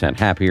 10%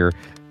 happier,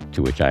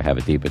 to which I have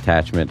a deep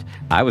attachment.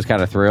 I was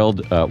kind of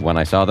thrilled when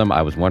I saw them.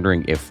 I was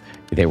wondering if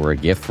they were a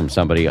gift from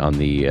somebody on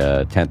the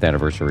 10th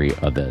anniversary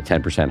of the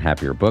 10%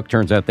 Happier book.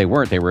 Turns out they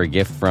weren't. They were a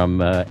gift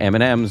from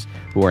M&Ms,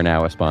 who are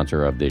now a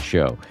sponsor of this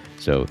show.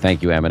 So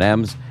thank you,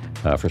 M&Ms,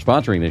 for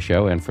sponsoring this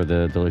show and for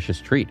the delicious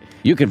treat.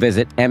 You can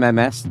visit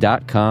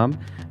MMS.com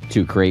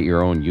to create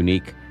your own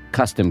unique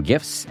custom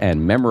gifts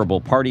and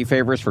memorable party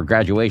favors for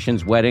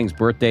graduations, weddings,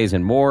 birthdays,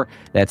 and more.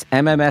 That's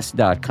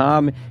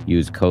MMS.com.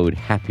 Use code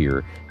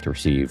HAPPIER to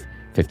receive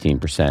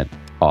 15%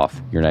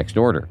 off your next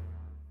order.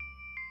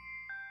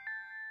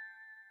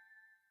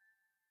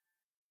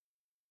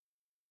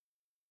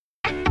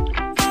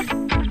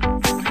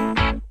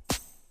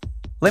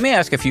 Let me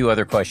ask a few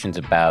other questions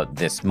about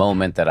this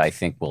moment that I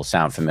think will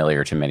sound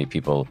familiar to many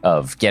people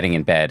of getting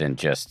in bed and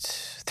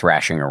just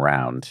thrashing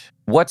around.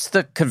 What's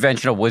the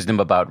conventional wisdom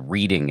about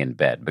reading in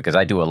bed? Because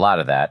I do a lot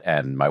of that,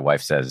 and my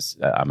wife says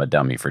I'm a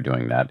dummy for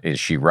doing that. Is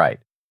she right?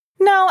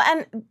 No,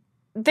 and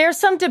there's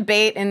some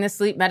debate in the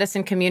sleep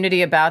medicine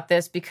community about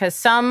this because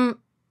some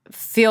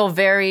feel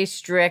very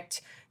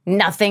strict,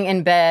 nothing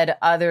in bed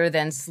other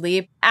than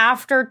sleep.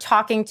 After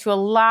talking to a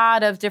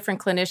lot of different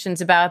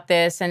clinicians about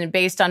this and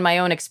based on my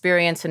own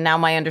experience and now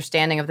my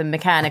understanding of the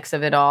mechanics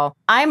of it all,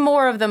 I'm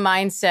more of the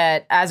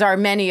mindset, as are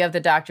many of the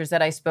doctors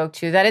that I spoke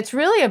to, that it's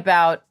really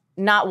about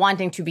not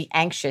wanting to be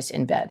anxious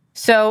in bed.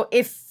 So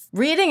if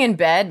reading in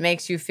bed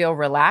makes you feel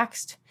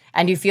relaxed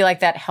and you feel like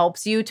that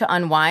helps you to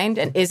unwind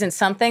and isn't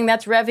something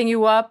that's revving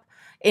you up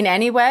in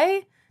any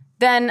way,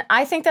 then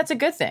I think that's a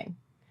good thing.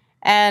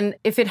 And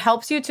if it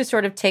helps you to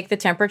sort of take the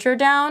temperature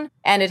down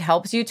and it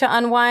helps you to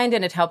unwind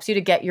and it helps you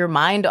to get your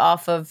mind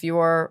off of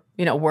your,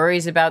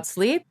 worries about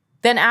sleep,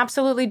 then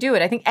absolutely do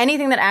it. I think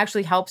anything that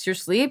actually helps your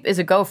sleep is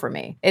a go for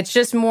me. It's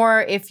just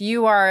more if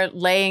you are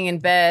laying in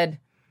bed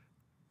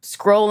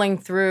scrolling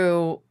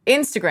through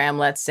Instagram,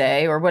 let's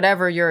say, or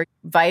whatever your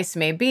vice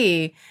may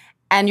be,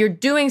 and you're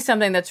doing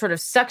something that sort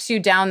of sucks you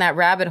down that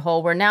rabbit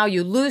hole where now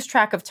you lose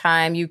track of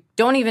time, you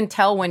don't even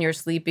tell when you're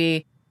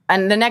sleepy,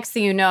 and the next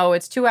thing you know,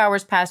 it's 2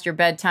 hours past your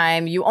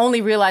bedtime. You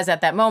only realize at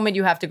that moment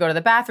you have to go to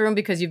the bathroom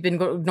because you've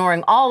been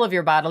ignoring all of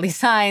your bodily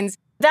signs.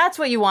 That's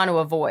what you want to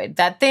avoid,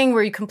 that thing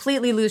where you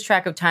completely lose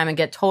track of time and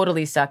get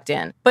totally sucked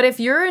in. But if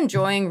you're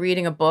enjoying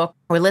reading a book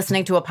or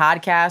listening to a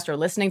podcast or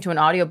listening to an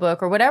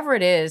audiobook or whatever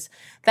it is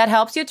that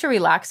helps you to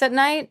relax at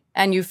night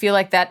and you feel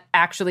like that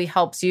actually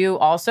helps you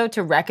also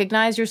to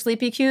recognize your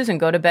sleepy cues and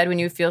go to bed when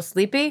you feel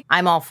sleepy,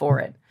 I'm all for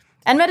it.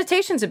 And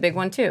meditation's a big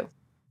one too.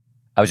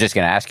 I was just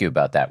going to ask you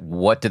about that.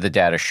 What did the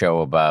data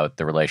show about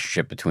the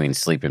relationship between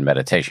sleep and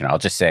meditation? I'll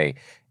just say,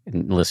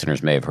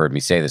 listeners may have heard me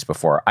say this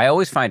before. I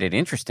always find it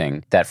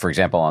interesting that, for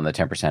example, on the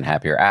 10%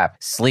 Happier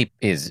app, sleep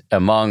is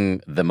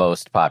among the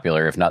most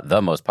popular, if not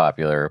the most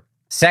popular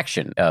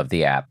section of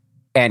the app.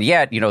 And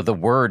yet, the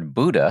word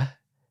Buddha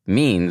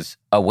means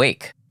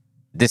awake.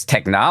 This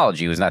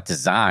technology was not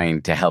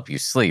designed to help you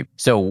sleep.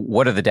 So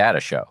what do the data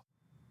show?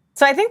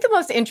 So I think the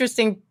most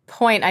interesting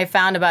point I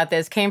found about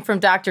this came from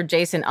Dr.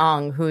 Jason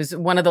Ung, who's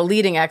one of the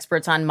leading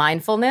experts on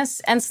mindfulness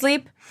and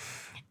sleep.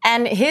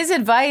 And his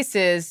advice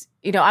is,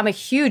 I'm a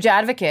huge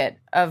advocate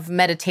of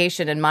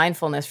meditation and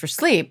mindfulness for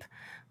sleep,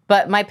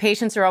 but my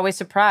patients are always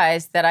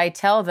surprised that I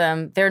tell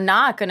them they're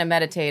not going to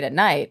meditate at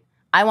night.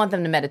 I want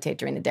them to meditate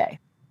during the day.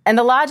 And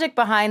the logic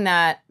behind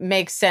that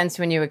makes sense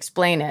when you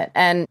explain it.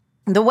 And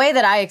the way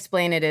that I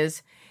explain it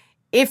is,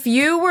 if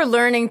you were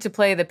learning to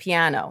play the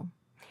piano,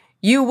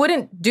 you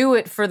wouldn't do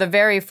it for the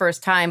very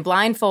first time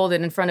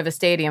blindfolded in front of a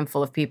stadium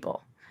full of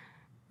people,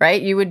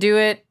 right? You would do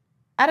it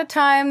at a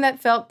time that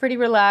felt pretty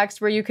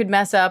relaxed, where you could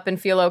mess up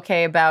and feel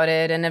okay about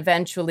it. And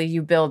eventually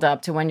you build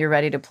up to when you're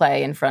ready to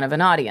play in front of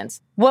an audience.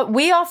 What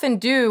we often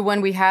do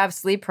when we have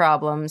sleep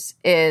problems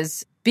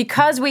is,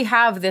 because we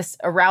have this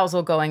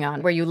arousal going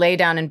on where you lay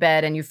down in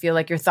bed and you feel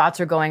like your thoughts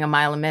are going a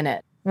mile a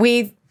minute,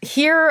 we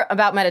hear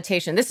about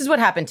meditation. This is what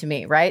happened to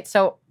me, right?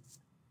 So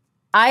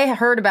I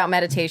heard about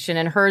meditation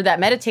and heard that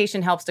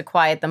meditation helps to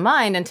quiet the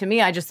mind. And to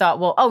me, I just thought,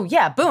 well, oh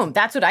yeah, boom,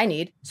 that's what I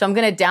need. So I'm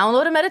going to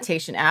download a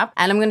meditation app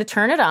and I'm going to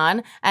turn it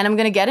on and I'm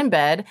going to get in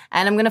bed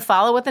and I'm going to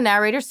follow what the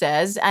narrator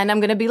says. And I'm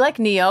going to be like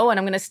Neo and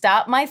I'm going to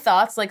stop my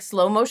thoughts like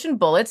slow motion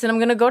bullets and I'm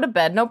going to go to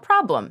bed, no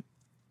problem.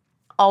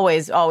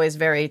 Always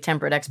very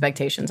tempered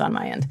expectations on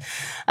my end.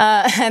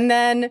 And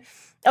then,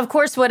 of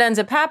course, what ends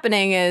up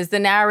happening is the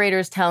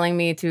narrator's telling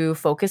me to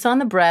focus on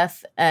the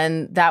breath,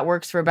 and that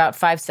works for about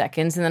 5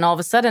 seconds. And then all of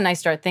a sudden, I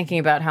start thinking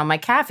about how my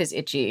calf is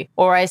itchy,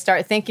 or I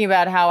start thinking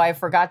about how I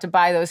forgot to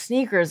buy those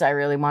sneakers I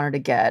really wanted to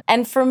get.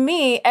 And for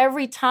me,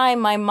 every time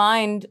my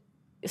mind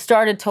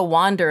started to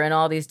wander in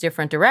all these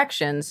different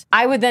directions,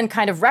 I would then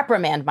kind of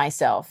reprimand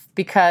myself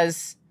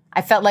because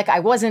I felt like I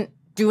wasn't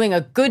doing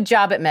a good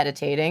job at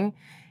meditating.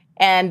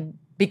 And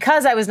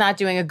because I was not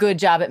doing a good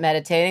job at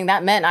meditating,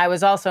 that meant I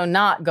was also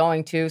not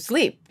going to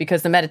sleep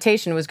because the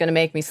meditation was going to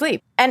make me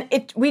sleep. And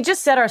we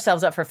just set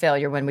ourselves up for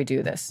failure when we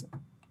do this.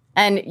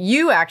 And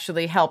you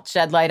actually helped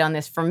shed light on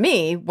this for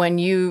me when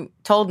you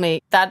told me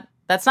that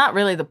that's not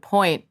really the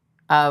point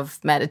of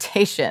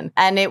meditation.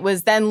 And it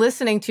was then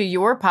listening to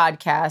your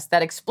podcast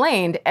that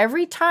explained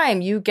every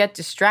time you get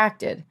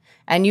distracted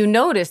and you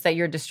notice that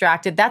you're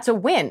distracted, that's a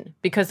win,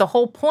 because the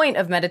whole point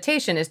of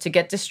meditation is to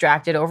get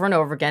distracted over and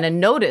over again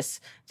and notice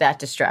that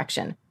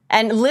distraction.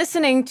 And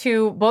listening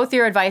to both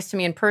your advice to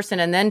me in person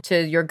and then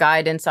to your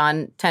guidance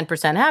on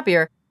 10%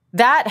 Happier,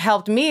 that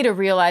helped me to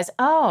realize,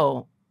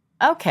 oh,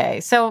 okay,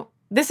 so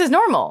this is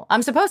normal.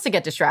 I'm supposed to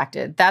get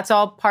distracted. That's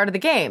all part of the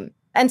game.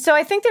 And so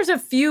I think there's a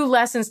few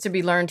lessons to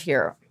be learned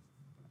here.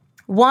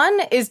 One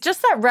is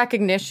just that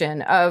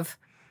recognition of,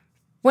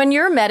 when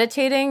you're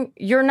meditating,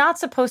 you're not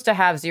supposed to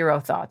have zero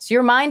thoughts.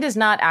 Your mind is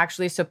not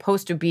actually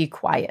supposed to be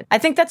quiet. I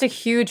think that's a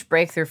huge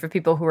breakthrough for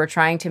people who are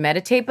trying to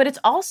meditate, but it's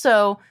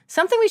also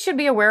something we should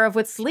be aware of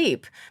with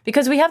sleep,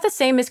 because we have the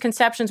same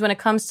misconceptions when it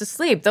comes to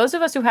sleep. Those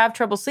of us who have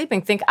trouble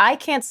sleeping think, I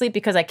can't sleep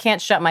because I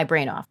can't shut my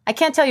brain off. I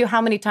can't tell you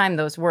how many times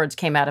those words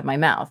came out of my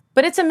mouth.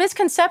 But it's a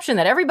misconception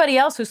that everybody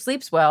else who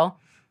sleeps well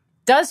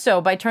does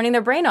so by turning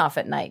their brain off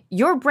at night.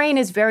 Your brain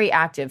is very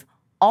active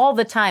all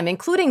the time,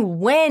 including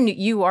when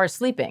you are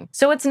sleeping.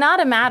 So it's not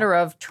a matter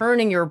of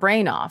turning your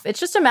brain off. It's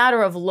just a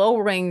matter of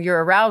lowering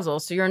your arousal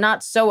so you're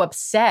not so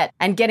upset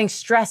and getting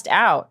stressed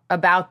out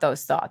about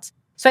those thoughts.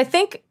 So I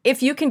think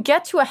if you can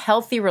get to a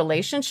healthy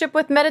relationship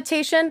with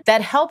meditation,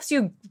 that helps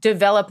you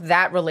develop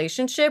that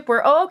relationship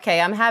where, oh,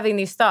 okay, I'm having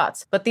these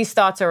thoughts, but these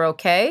thoughts are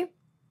okay.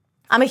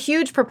 I'm a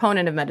huge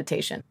proponent of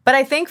meditation. But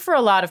I think for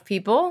a lot of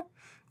people,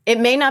 it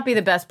may not be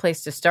the best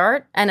place to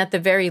start, and at the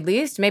very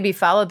least, maybe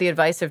follow the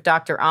advice of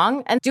Dr.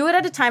 Ong and do it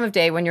at a time of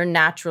day when you're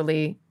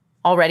naturally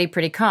already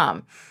pretty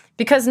calm.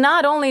 Because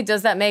not only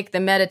does that make the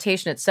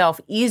meditation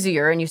itself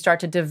easier and you start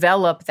to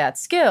develop that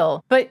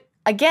skill, but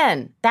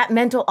again, that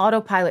mental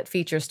autopilot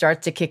feature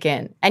starts to kick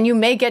in. And you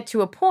may get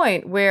to a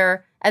point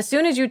where as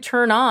soon as you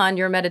turn on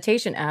your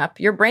meditation app,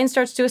 your brain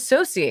starts to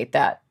associate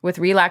that with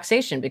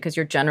relaxation because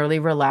you're generally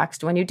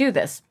relaxed when you do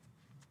this.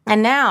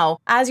 And now,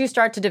 as you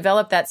start to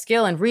develop that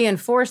skill and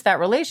reinforce that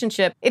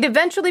relationship, it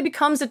eventually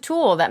becomes a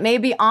tool that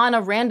maybe on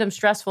a random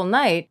stressful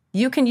night,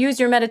 you can use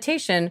your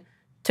meditation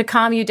to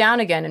calm you down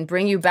again and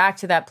bring you back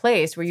to that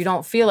place where you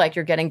don't feel like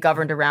you're getting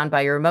governed around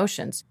by your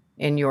emotions,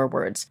 in your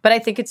words. But I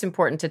think it's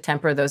important to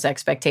temper those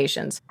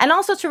expectations. And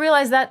also to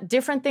realize that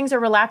different things are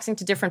relaxing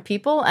to different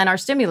people and are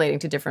stimulating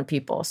to different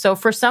people. So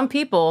for some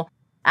people,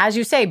 as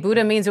you say,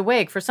 Buddha means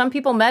awake. For some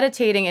people,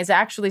 meditating is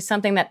actually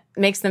something that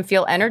makes them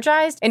feel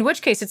energized, in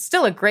which case it's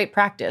still a great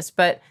practice,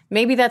 but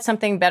maybe that's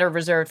something better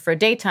reserved for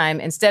daytime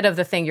instead of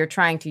the thing you're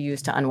trying to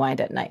use to unwind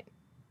at night.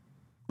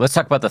 Let's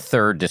talk about the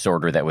third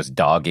disorder that was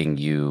dogging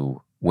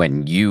you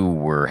when you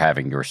were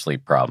having your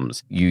sleep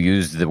problems. You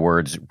used the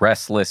words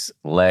restless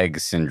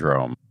leg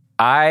syndrome.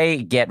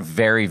 I get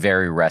very,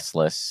 very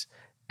restless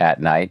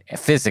at night,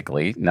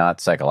 physically, not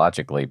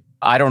psychologically.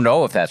 I don't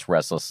know if that's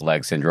restless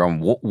leg syndrome.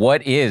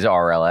 What is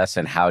RLS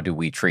and how do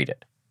we treat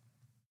it?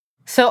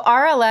 So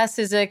RLS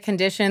is a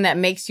condition that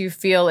makes you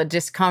feel a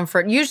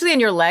discomfort, usually in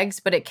your legs,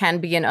 but it can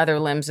be in other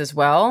limbs as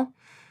well.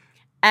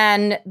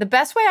 And the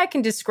best way I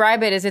can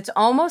describe it is it's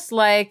almost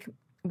like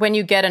when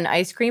you get an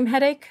ice cream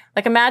headache.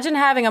 Like imagine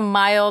having a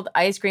mild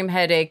ice cream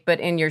headache, but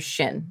in your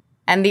shin.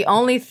 And the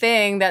only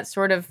thing that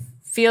sort of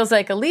feels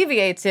like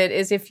alleviates it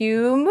is if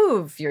you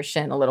move your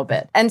shin a little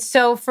bit. And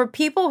so for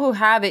people who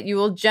have it, you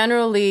will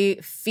generally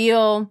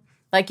feel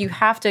like you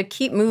have to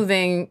keep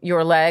moving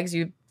your legs.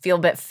 You feel a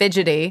bit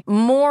fidgety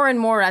more and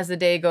more as the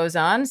day goes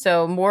on.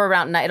 So more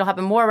around night, it'll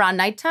happen more around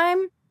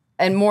nighttime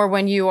and more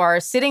when you are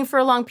sitting for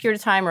a long period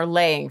of time or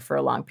laying for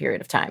a long period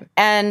of time.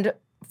 And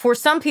for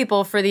some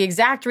people, for the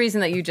exact reason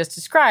that you just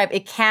described,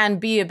 it can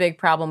be a big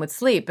problem with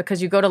sleep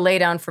because you go to lay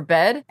down for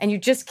bed and you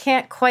just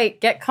can't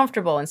quite get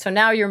comfortable. And so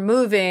now you're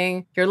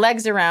moving your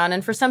legs around.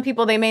 And for some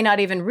people, they may not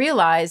even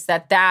realize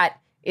that that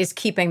is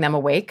keeping them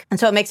awake. And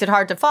so it makes it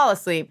hard to fall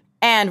asleep.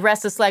 And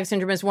restless leg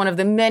syndrome is one of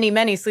the many,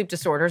 many sleep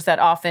disorders that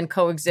often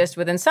coexist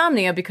with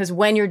insomnia, because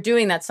when you're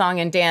doing that song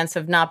and dance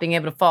of not being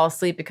able to fall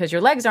asleep because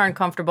your legs aren't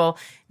comfortable,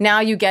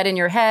 now you get in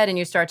your head and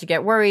you start to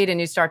get worried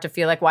and you start to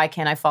feel like, why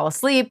can't I fall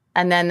asleep?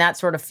 And then that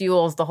sort of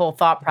fuels the whole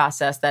thought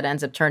process that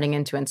ends up turning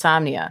into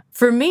insomnia.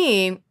 For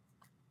me,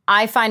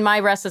 I find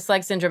my restless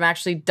leg syndrome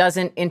actually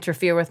doesn't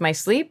interfere with my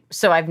sleep,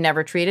 so I've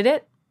never treated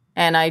it.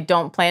 And I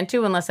don't plan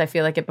to unless I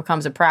feel like it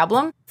becomes a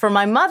problem. For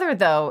my mother,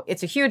 though,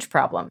 it's a huge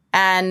problem.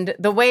 And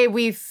the way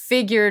we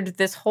figured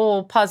this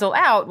whole puzzle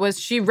out was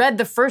she read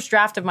the first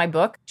draft of my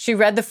book. She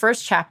read the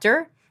first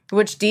chapter,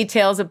 which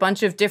details a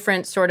bunch of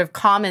different sort of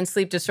common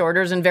sleep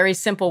disorders in very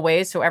simple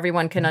ways so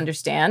everyone can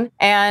understand.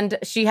 And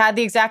she had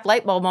the exact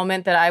light bulb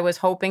moment that I was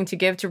hoping to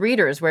give to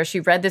readers, where she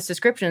read this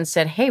description and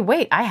said, hey,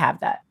 wait, I have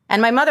that.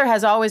 And my mother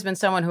has always been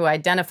someone who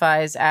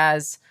identifies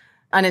as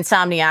an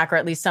insomniac, or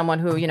at least someone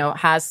who,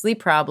 has sleep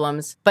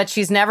problems, but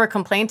she's never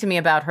complained to me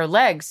about her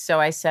legs. So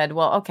I said,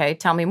 well, okay,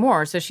 tell me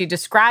more. So she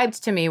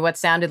described to me what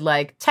sounded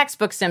like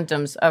textbook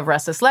symptoms of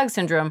restless leg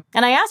syndrome.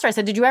 And I asked her, I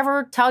said, did you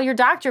ever tell your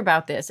doctor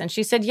about this? And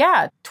she said,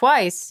 yeah,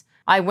 twice.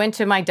 I went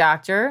to my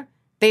doctor.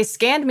 They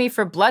scanned me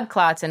for blood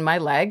clots in my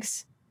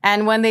legs.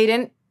 And when they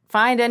didn't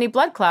find any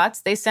blood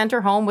clots, they sent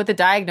her home with the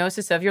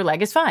diagnosis of your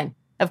leg is fine.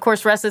 Of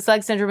course, restless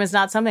leg syndrome is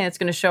not something that's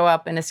going to show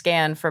up in a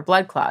scan for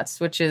blood clots,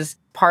 which is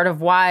part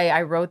of why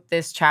I wrote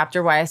this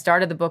chapter, why I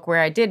started the book where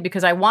I did,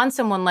 because I want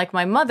someone like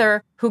my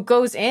mother who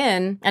goes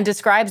in and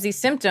describes these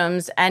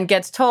symptoms and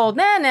gets told,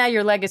 nah,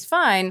 your leg is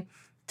fine,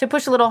 to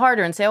push a little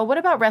harder and say, oh, what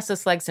about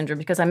restless leg syndrome?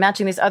 Because I'm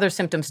matching these other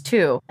symptoms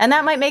too. And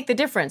that might make the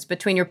difference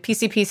between your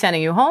PCP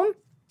sending you home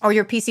or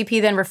your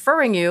PCP then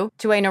referring you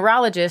to a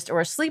neurologist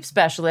or a sleep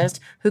specialist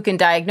who can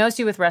diagnose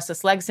you with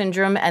restless leg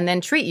syndrome and then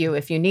treat you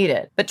if you need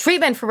it. But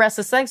treatment for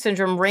restless leg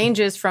syndrome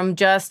ranges from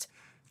just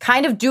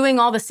kind of doing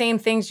all the same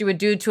things you would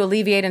do to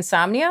alleviate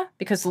insomnia,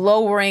 because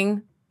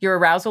lowering your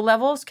arousal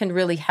levels can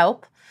really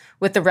help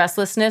with the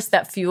restlessness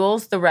that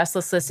fuels the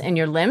restlessness in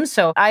your limbs.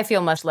 So I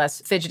feel much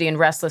less fidgety and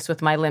restless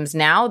with my limbs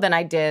now than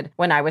I did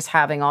when I was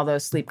having all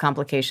those sleep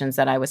complications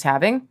that I was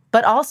having.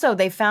 But also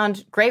they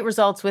found great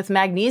results with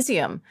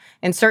magnesium.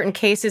 In certain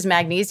cases,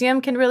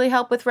 magnesium can really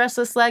help with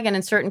restless leg, and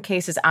in certain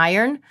cases,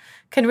 iron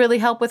can really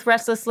help with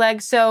restless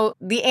leg. So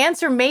the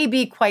answer may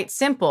be quite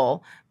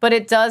simple, but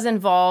it does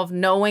involve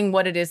knowing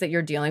what it is that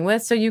you're dealing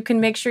with so you can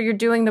make sure you're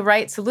doing the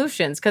right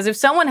solutions. Because if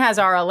someone has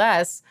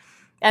RLS,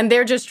 and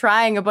they're just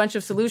trying a bunch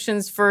of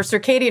solutions for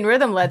circadian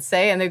rhythm, let's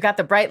say, and they've got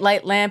the bright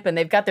light lamp and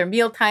they've got their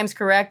meal times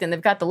correct and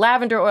they've got the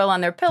lavender oil on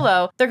their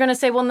pillow, they're going to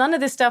say, well, none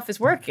of this stuff is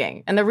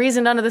working. And the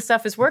reason none of this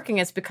stuff is working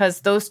is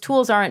because those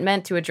tools aren't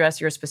meant to address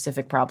your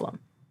specific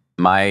problem.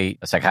 My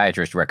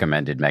psychiatrist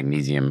recommended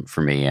magnesium for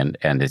me, and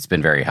it's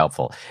been very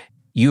helpful.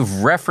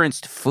 You've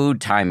referenced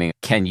food timing.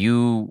 Can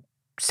you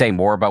say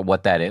more about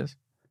what that is?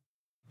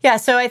 Yeah,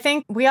 so I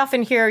think we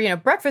often hear,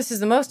 breakfast is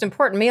the most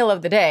important meal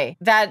of the day.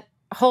 That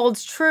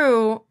holds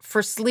true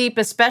for sleep,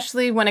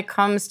 especially when it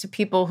comes to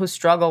people who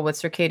struggle with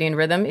circadian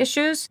rhythm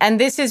issues.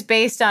 And this is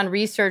based on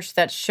research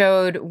that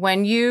showed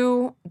when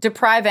you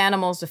deprive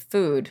animals of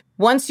food,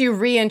 once you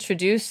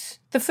reintroduce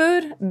the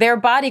food, their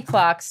body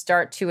clocks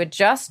start to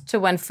adjust to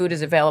when food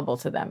is available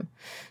to them.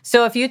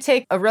 So if you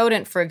take a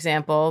rodent, for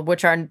example,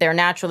 they're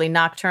naturally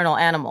nocturnal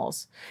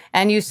animals,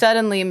 and you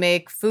suddenly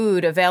make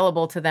food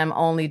available to them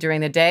only during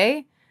the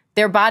day,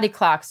 their body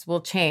clocks will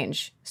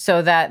change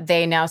so that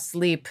they now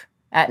sleep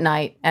at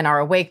night and are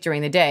awake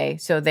during the day.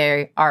 So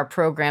they are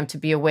programmed to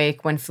be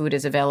awake when food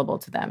is available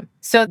to them.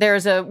 So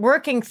there's a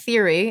working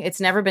theory, it's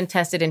never been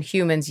tested in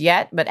humans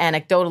yet, but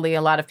anecdotally,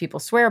 a lot of people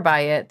swear by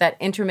it, that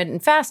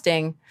intermittent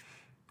fasting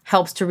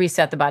helps to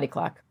reset the body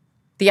clock.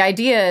 The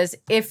idea is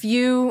if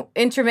you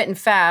intermittent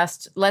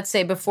fast, let's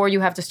say before you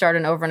have to start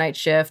an overnight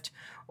shift,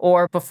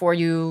 or before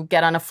you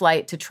get on a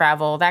flight to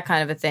travel, that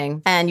kind of a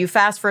thing. And you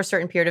fast for a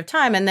certain period of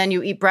time, and then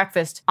you eat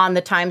breakfast on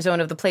the time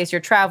zone of the place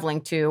you're traveling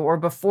to, or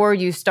before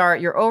you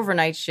start your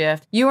overnight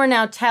shift, you are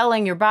now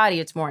telling your body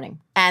it's morning.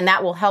 And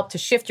that will help to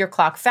shift your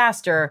clock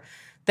faster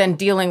than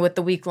dealing with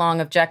the week long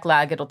of jet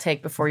lag it'll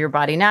take before your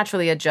body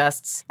naturally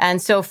adjusts.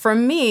 And so for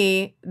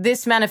me,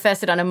 this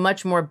manifested on a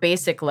much more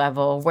basic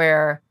level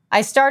where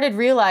I started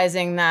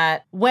realizing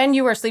that when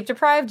you are sleep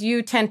deprived,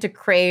 you tend to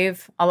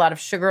crave a lot of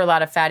sugar, a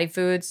lot of fatty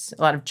foods,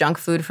 a lot of junk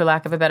food, for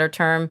lack of a better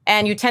term.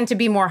 And you tend to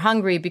be more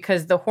hungry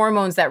because the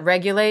hormones that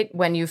regulate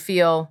when you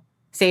feel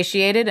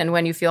satiated and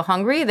when you feel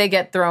hungry, they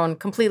get thrown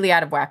completely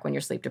out of whack when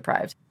you're sleep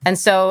deprived. And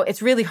so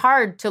it's really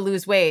hard to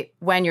lose weight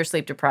when you're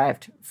sleep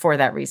deprived for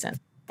that reason.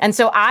 And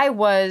so I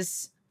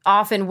was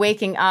often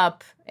waking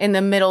up in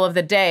the middle of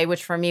the day,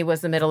 which for me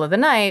was the middle of the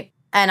night,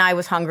 and I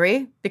was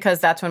hungry because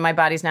that's when my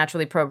body's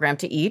naturally programmed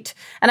to eat.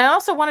 And I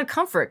also wanted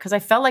comfort because I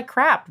felt like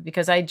crap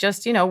because I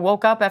just,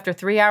 woke up after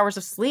 3 hours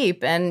of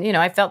sleep and,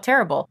 I felt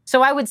terrible.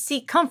 So I would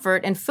seek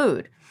comfort in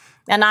food.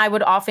 And I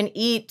would often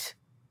eat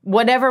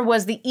whatever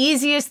was the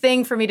easiest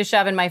thing for me to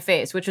shove in my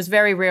face, which was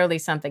very rarely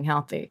something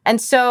healthy.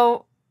 And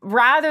so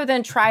rather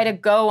than try to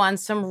go on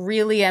some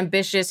really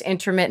ambitious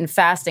intermittent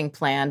fasting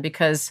plan,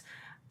 because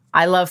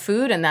I love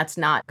food and that's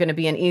not going to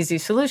be an easy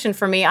solution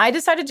for me, I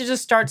decided to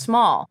just start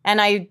small. And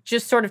I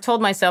just sort of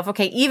told myself,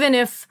 okay, even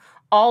if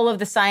all of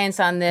the science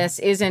on this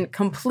isn't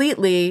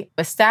completely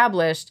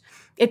established,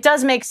 it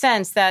does make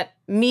sense that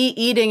me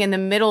eating in the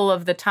middle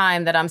of the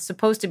time that I'm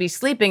supposed to be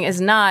sleeping is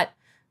not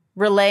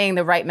relaying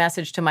the right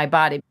message to my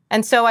body.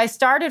 And so I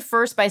started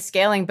first by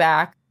scaling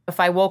back. If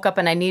I woke up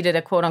and I needed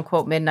a quote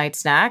unquote midnight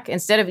snack,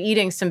 instead of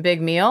eating some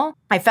big meal,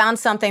 I found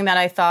something that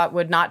I thought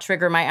would not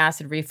trigger my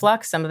acid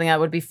reflux, something that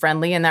would be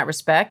friendly in that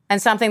respect,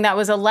 and something that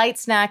was a light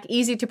snack,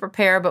 easy to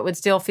prepare, but would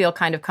still feel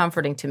kind of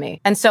comforting to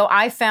me. And so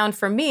I found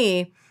for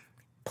me,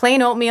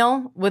 plain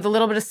oatmeal with a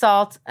little bit of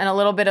salt and a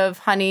little bit of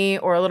honey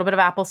or a little bit of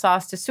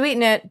applesauce to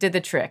sweeten it did the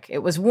trick. It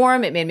was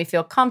warm. It made me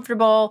feel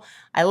comfortable.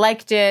 I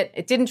liked it.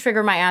 It didn't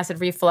trigger my acid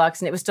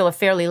reflux, and it was still a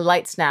fairly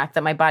light snack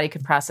that my body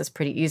could process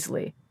pretty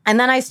easily. And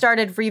then I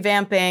started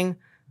revamping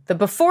the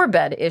before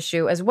bed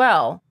issue as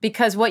well,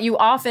 because what you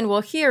often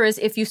will hear is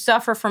if you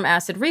suffer from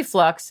acid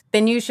reflux,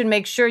 then you should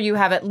make sure you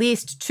have at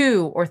least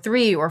 2 or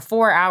 3 or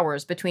 4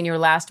 hours between your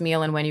last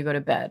meal and when you go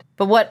to bed.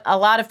 But what a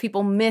lot of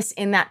people miss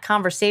in that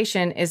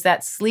conversation is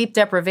that sleep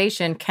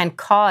deprivation can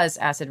cause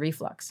acid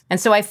reflux. And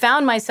so I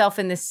found myself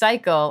in this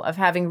cycle of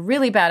having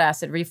really bad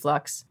acid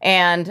reflux,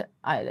 and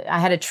I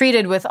had it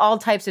treated with all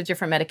types of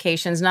different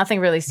medications.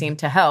 Nothing really seemed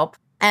to help.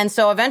 And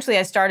so eventually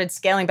I started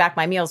scaling back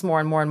my meals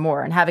more and more and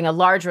more and having a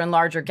larger and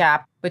larger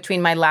gap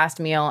between my last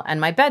meal and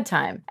my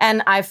bedtime.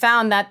 And I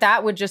found that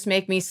that would just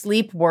make me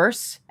sleep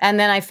worse. And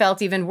then I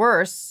felt even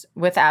worse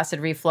with acid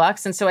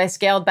reflux. And so I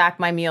scaled back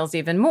my meals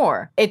even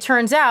more. It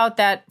turns out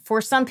that for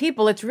some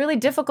people, it's really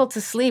difficult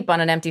to sleep on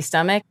an empty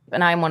stomach.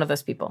 And I'm one of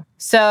those people.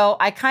 So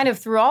I kind of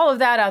threw all of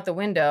that out the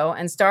window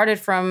and started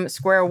from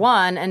square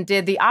one and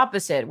did the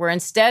opposite, where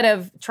instead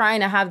of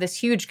trying to have this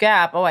huge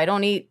gap, I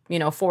don't eat,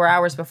 4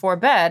 hours before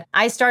bed,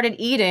 I started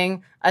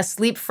eating a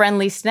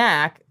sleep-friendly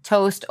snack,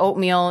 toast,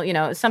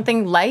 oatmeal,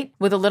 something light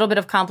with a little bit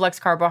of complex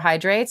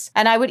carbohydrates.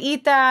 And I would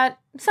eat that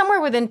somewhere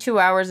within 2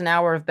 hours, an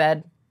hour of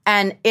bed.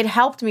 And it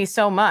helped me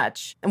so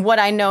much. And what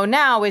I know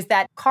now is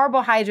that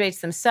carbohydrates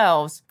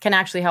themselves can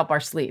actually help our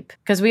sleep.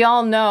 Because we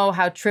all know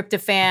how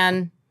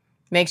tryptophan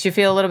makes you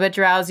feel a little bit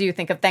drowsy. You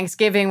think of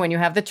Thanksgiving when you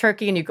have the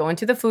turkey and you go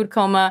into the food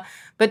coma.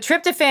 But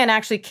tryptophan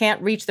actually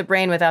can't reach the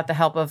brain without the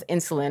help of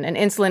insulin. And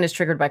insulin is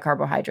triggered by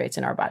carbohydrates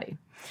in our body.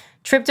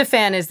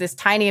 Tryptophan is this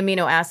tiny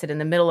amino acid in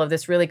the middle of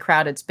this really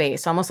crowded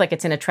space, almost like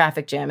it's in a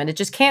traffic jam, and it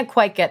just can't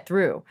quite get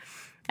through.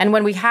 And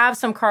when we have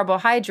some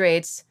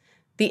carbohydrates,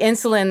 the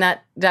insulin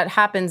that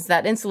happens,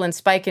 that insulin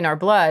spike in our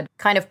blood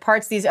kind of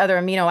parts these other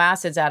amino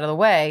acids out of the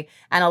way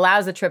and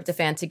allows the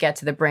tryptophan to get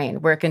to the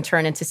brain, where it can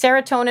turn into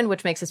serotonin,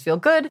 which makes us feel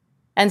good.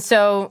 And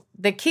so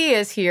the key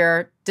is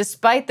here,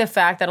 despite the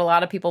fact that a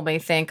lot of people may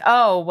think,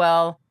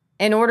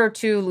 in order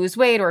to lose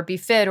weight or be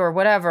fit or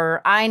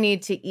whatever, I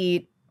need to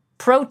eat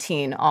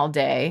protein all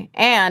day.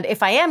 And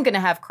if I am going to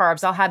have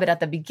carbs, I'll have it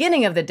at the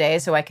beginning of the day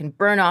so I can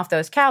burn off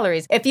those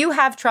calories. If you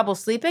have trouble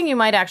sleeping, you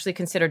might actually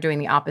consider doing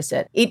the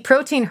opposite. Eat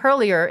protein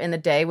earlier in the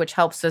day, which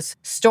helps us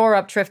store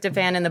up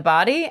tryptophan in the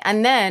body.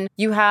 And then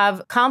you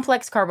have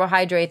complex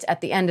carbohydrates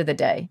at the end of the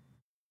day.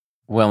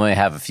 We only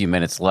have a few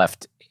minutes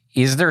left.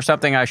 Is there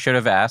something I should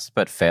have asked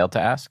but failed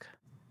to ask?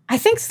 I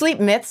think sleep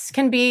myths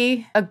can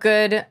be a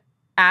good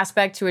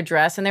aspect to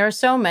address, and there are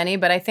so many,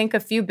 but I think a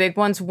few big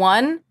ones.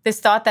 One, this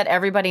thought that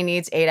everybody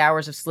needs 8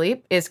 hours of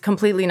sleep is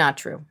completely not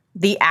true.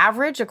 The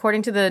average,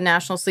 according to the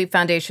National Sleep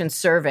Foundation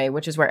survey,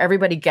 which is where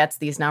everybody gets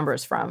these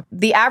numbers from,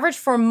 the average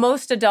for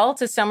most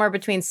adults is somewhere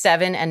between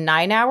 7 and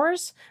 9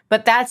 hours.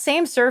 But that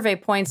same survey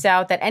points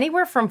out that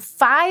anywhere from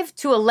 5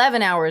 to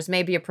 11 hours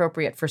may be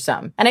appropriate for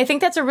some. And I think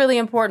that's a really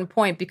important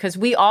point because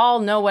we all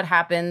know what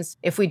happens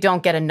if we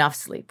don't get enough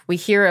sleep. We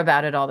hear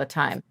about it all the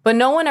time. But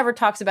no one ever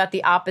talks about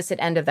the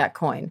opposite end of that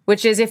coin,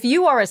 which is if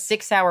you are a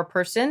 6-hour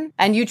person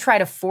and you try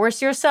to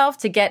force yourself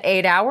to get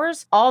 8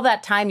 hours, all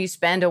that time you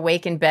spend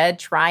awake in bed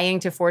trying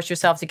to force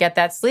yourself to get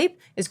that sleep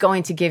is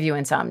going to give you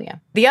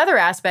insomnia. The other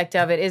aspect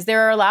of it is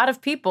there are a lot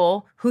of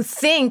people who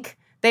think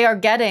they are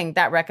getting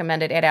that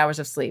recommended 8 hours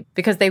of sleep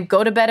because they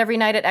go to bed every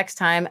night at X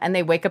time and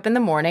they wake up in the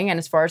morning, and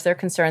as far as they're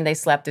concerned, they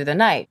slept through the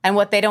night. And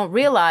what they don't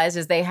realize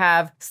is they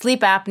have sleep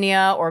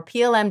apnea or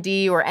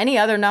PLMD or any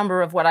other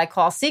number of what I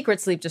call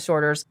secret sleep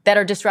disorders that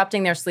are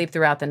disrupting their sleep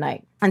throughout the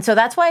night. And so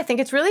that's why I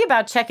think it's really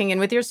about checking in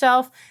with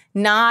yourself,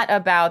 not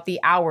about the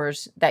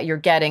hours that you're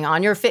getting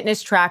on your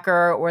fitness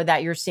tracker or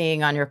that you're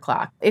seeing on your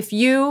clock. If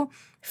you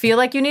feel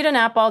like you need a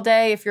nap all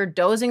day, if you're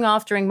dozing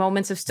off during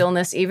moments of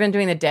stillness, even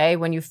during the day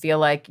when you feel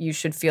like you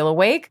should feel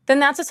awake, then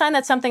that's a sign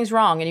that something's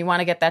wrong and you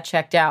want to get that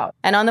checked out.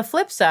 And on the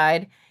flip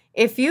side,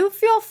 if you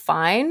feel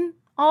fine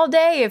all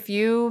day, if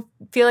you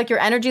feel like your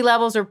energy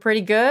levels are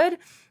pretty good,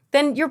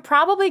 then you're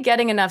probably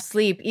getting enough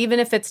sleep, even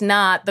if it's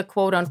not the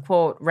quote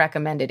unquote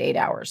recommended 8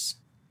 hours.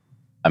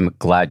 I'm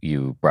glad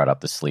you brought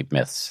up the sleep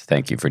myths.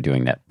 Thank you for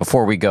doing that.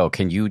 Before we go,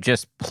 can you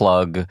just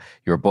plug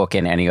your book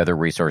and any other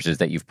resources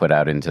that you've put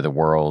out into the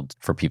world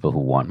for people who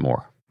want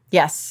more?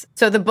 Yes.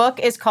 So the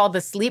book is called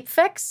The Sleep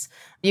Fix.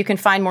 You can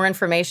find more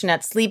information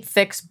at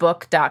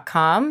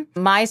sleepfixbook.com.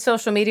 My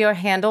social media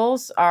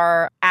handles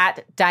are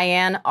at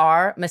Diane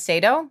R.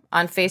 Macedo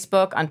on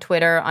Facebook, on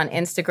Twitter, on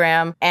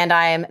Instagram, and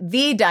I am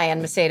the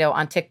Diane Macedo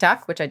on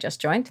TikTok, which I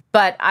just joined.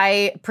 But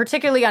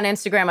particularly on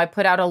Instagram, I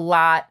put out a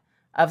lot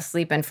of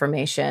sleep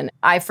information.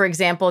 I, for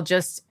example,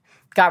 just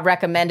got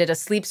recommended a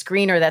sleep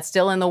screener that's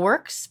still in the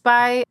works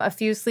by a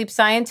few sleep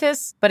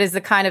scientists, but is the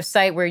kind of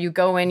site where you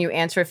go in, you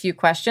answer a few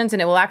questions,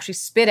 and it will actually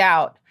spit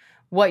out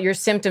what your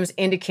symptoms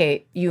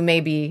indicate you may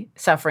be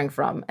suffering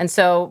from. And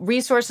so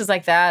resources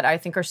like that, I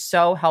think, are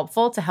so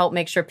helpful to help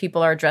make sure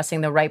people are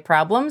addressing the right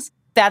problems.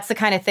 That's the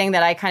kind of thing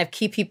that I kind of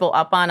keep people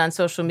up on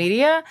social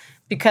media,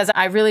 because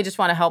I really just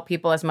want to help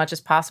people as much as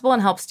possible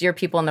and help steer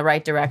people in the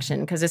right direction.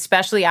 Because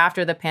especially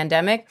after the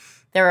pandemic,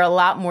 there are a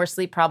lot more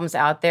sleep problems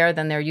out there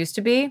than there used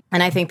to be.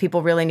 And I think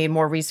people really need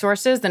more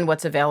resources than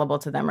what's available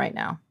to them right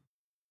now.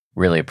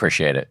 Really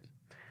appreciate it.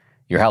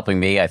 You're helping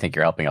me. I think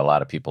you're helping a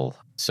lot of people.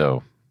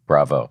 So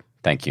bravo.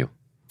 Thank you.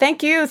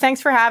 Thank you.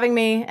 Thanks for having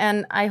me.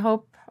 And I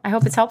hope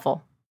it's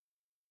helpful.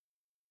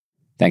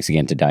 Thanks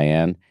again to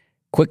Diane.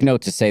 Quick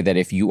note to say that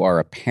if you are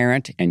a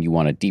parent and you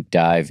want to deep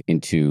dive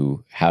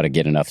into how to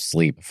get enough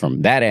sleep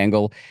from that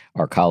angle,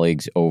 our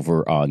colleagues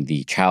over on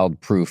the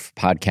Child Proof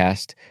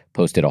podcast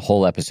posted a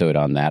whole episode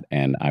on that,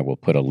 and I will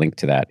put a link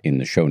to that in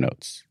the show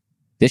notes.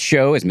 This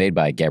show is made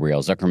by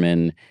Gabrielle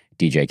Zuckerman,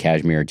 DJ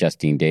Kashmir,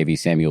 Justine Davey,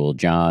 Samuel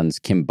Johns,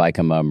 Kim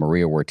Bykema,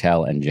 Maria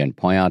Wertel, and Jen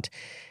Poyant.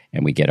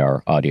 And we get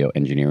our audio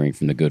engineering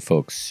from the good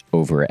folks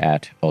over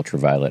at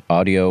Ultraviolet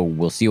Audio.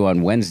 We'll see you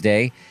on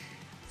Wednesday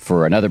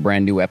for another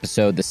brand new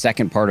episode, the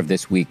second part of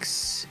this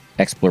week's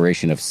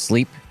exploration of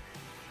sleep.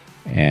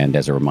 And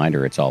as a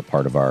reminder, it's all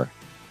part of our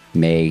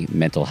May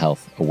Mental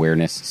Health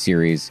Awareness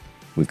series.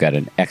 We've got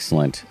an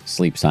excellent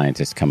sleep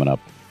scientist coming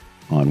up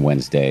on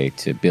Wednesday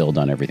to build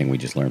on everything we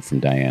just learned from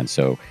Diane.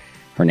 So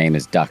her name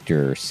is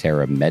Dr.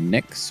 Sarah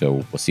Mednick. So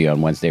we'll see you on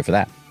Wednesday for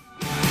that.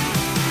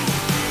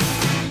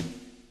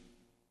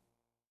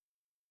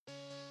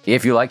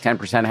 If you like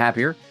 10%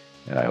 Happier,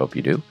 and I hope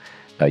you do,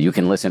 you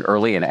can listen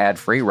early and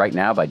ad-free right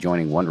now by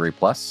joining Wondery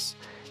Plus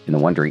in the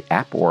Wondery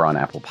app or on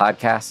Apple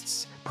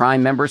Podcasts.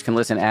 Prime members can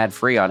listen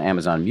ad-free on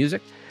Amazon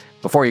Music.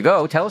 Before you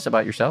go, tell us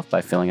about yourself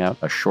by filling out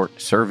a short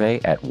survey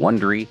at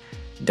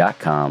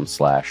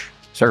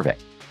Wondery.com/survey.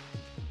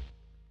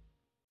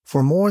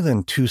 For more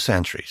than 2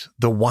 centuries,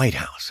 the White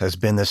House has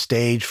been the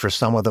stage for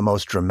some of the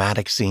most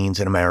dramatic scenes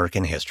in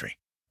American history.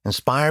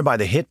 Inspired by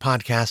the hit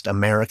podcast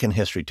American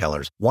History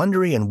Tellers,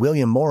 Wondery and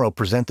William Morrow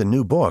present the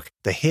new book,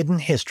 The Hidden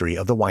History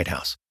of the White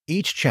House.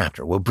 Each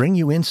chapter will bring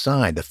you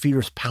inside the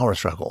fierce power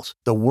struggles,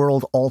 the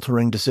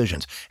world-altering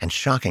decisions, and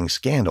shocking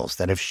scandals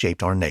that have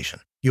shaped our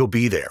nation. You'll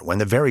be there when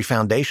the very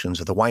foundations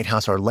of the White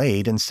House are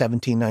laid in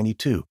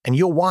 1792, and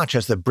you'll watch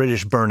as the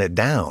British burn it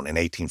down in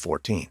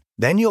 1814.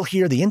 Then you'll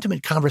hear the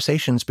intimate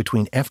conversations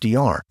between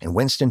FDR and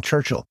Winston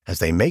Churchill as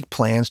they make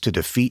plans to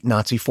defeat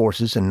Nazi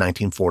forces in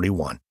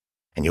 1941.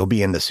 And you'll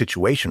be in the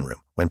Situation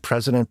Room when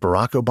President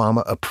Barack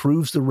Obama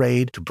approves the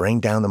raid to bring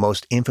down the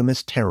most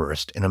infamous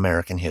terrorist in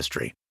American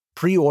history.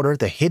 Pre-order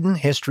The Hidden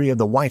History of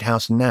the White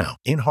House now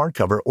in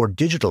hardcover or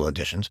digital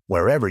editions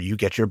wherever you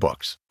get your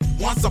books.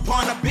 Once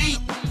upon a beat.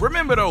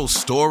 Remember those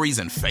stories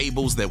and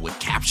fables that would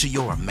capture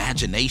your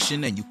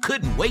imagination and you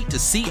couldn't wait to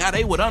see how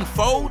they would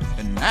unfold?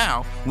 And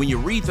now, when you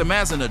read them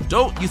as an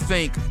adult, you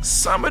think,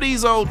 some of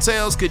these old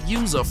tales could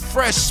use a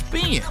fresh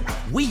spin.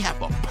 We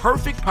have a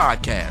perfect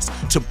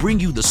podcast to bring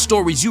you the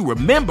stories you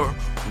remember,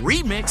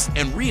 remix,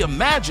 and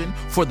reimagine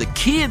for the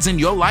kids in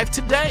your life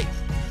today.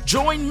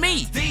 Join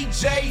me,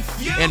 DJ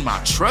Few, and my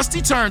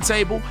trusty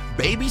turntable,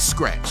 Baby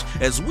Scratch,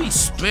 as we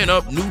spin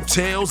up new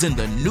tales in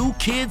the New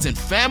Kids and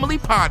Family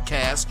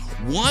podcast,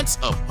 Once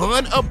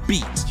Upon a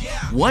Beat.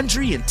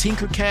 Wondery and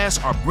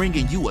Tinkercast are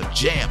bringing you a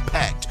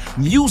jam-packed,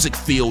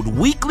 music-filled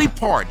weekly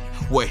party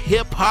where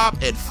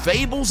hip-hop and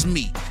fables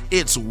meet.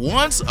 It's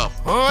Once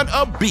Upon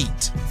a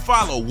Beat.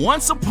 Follow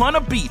Once Upon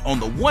a Beat on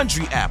the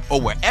Wondery app or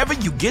wherever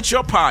you get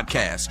your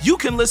podcasts. You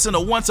can listen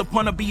to Once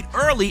Upon a Beat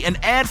early and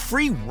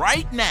ad-free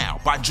right now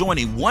by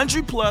joining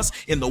Wondery Plus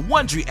in the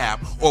Wondery app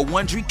or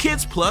Wondery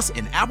Kids Plus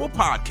in Apple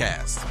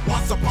Podcasts.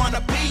 Once Upon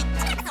a Beat.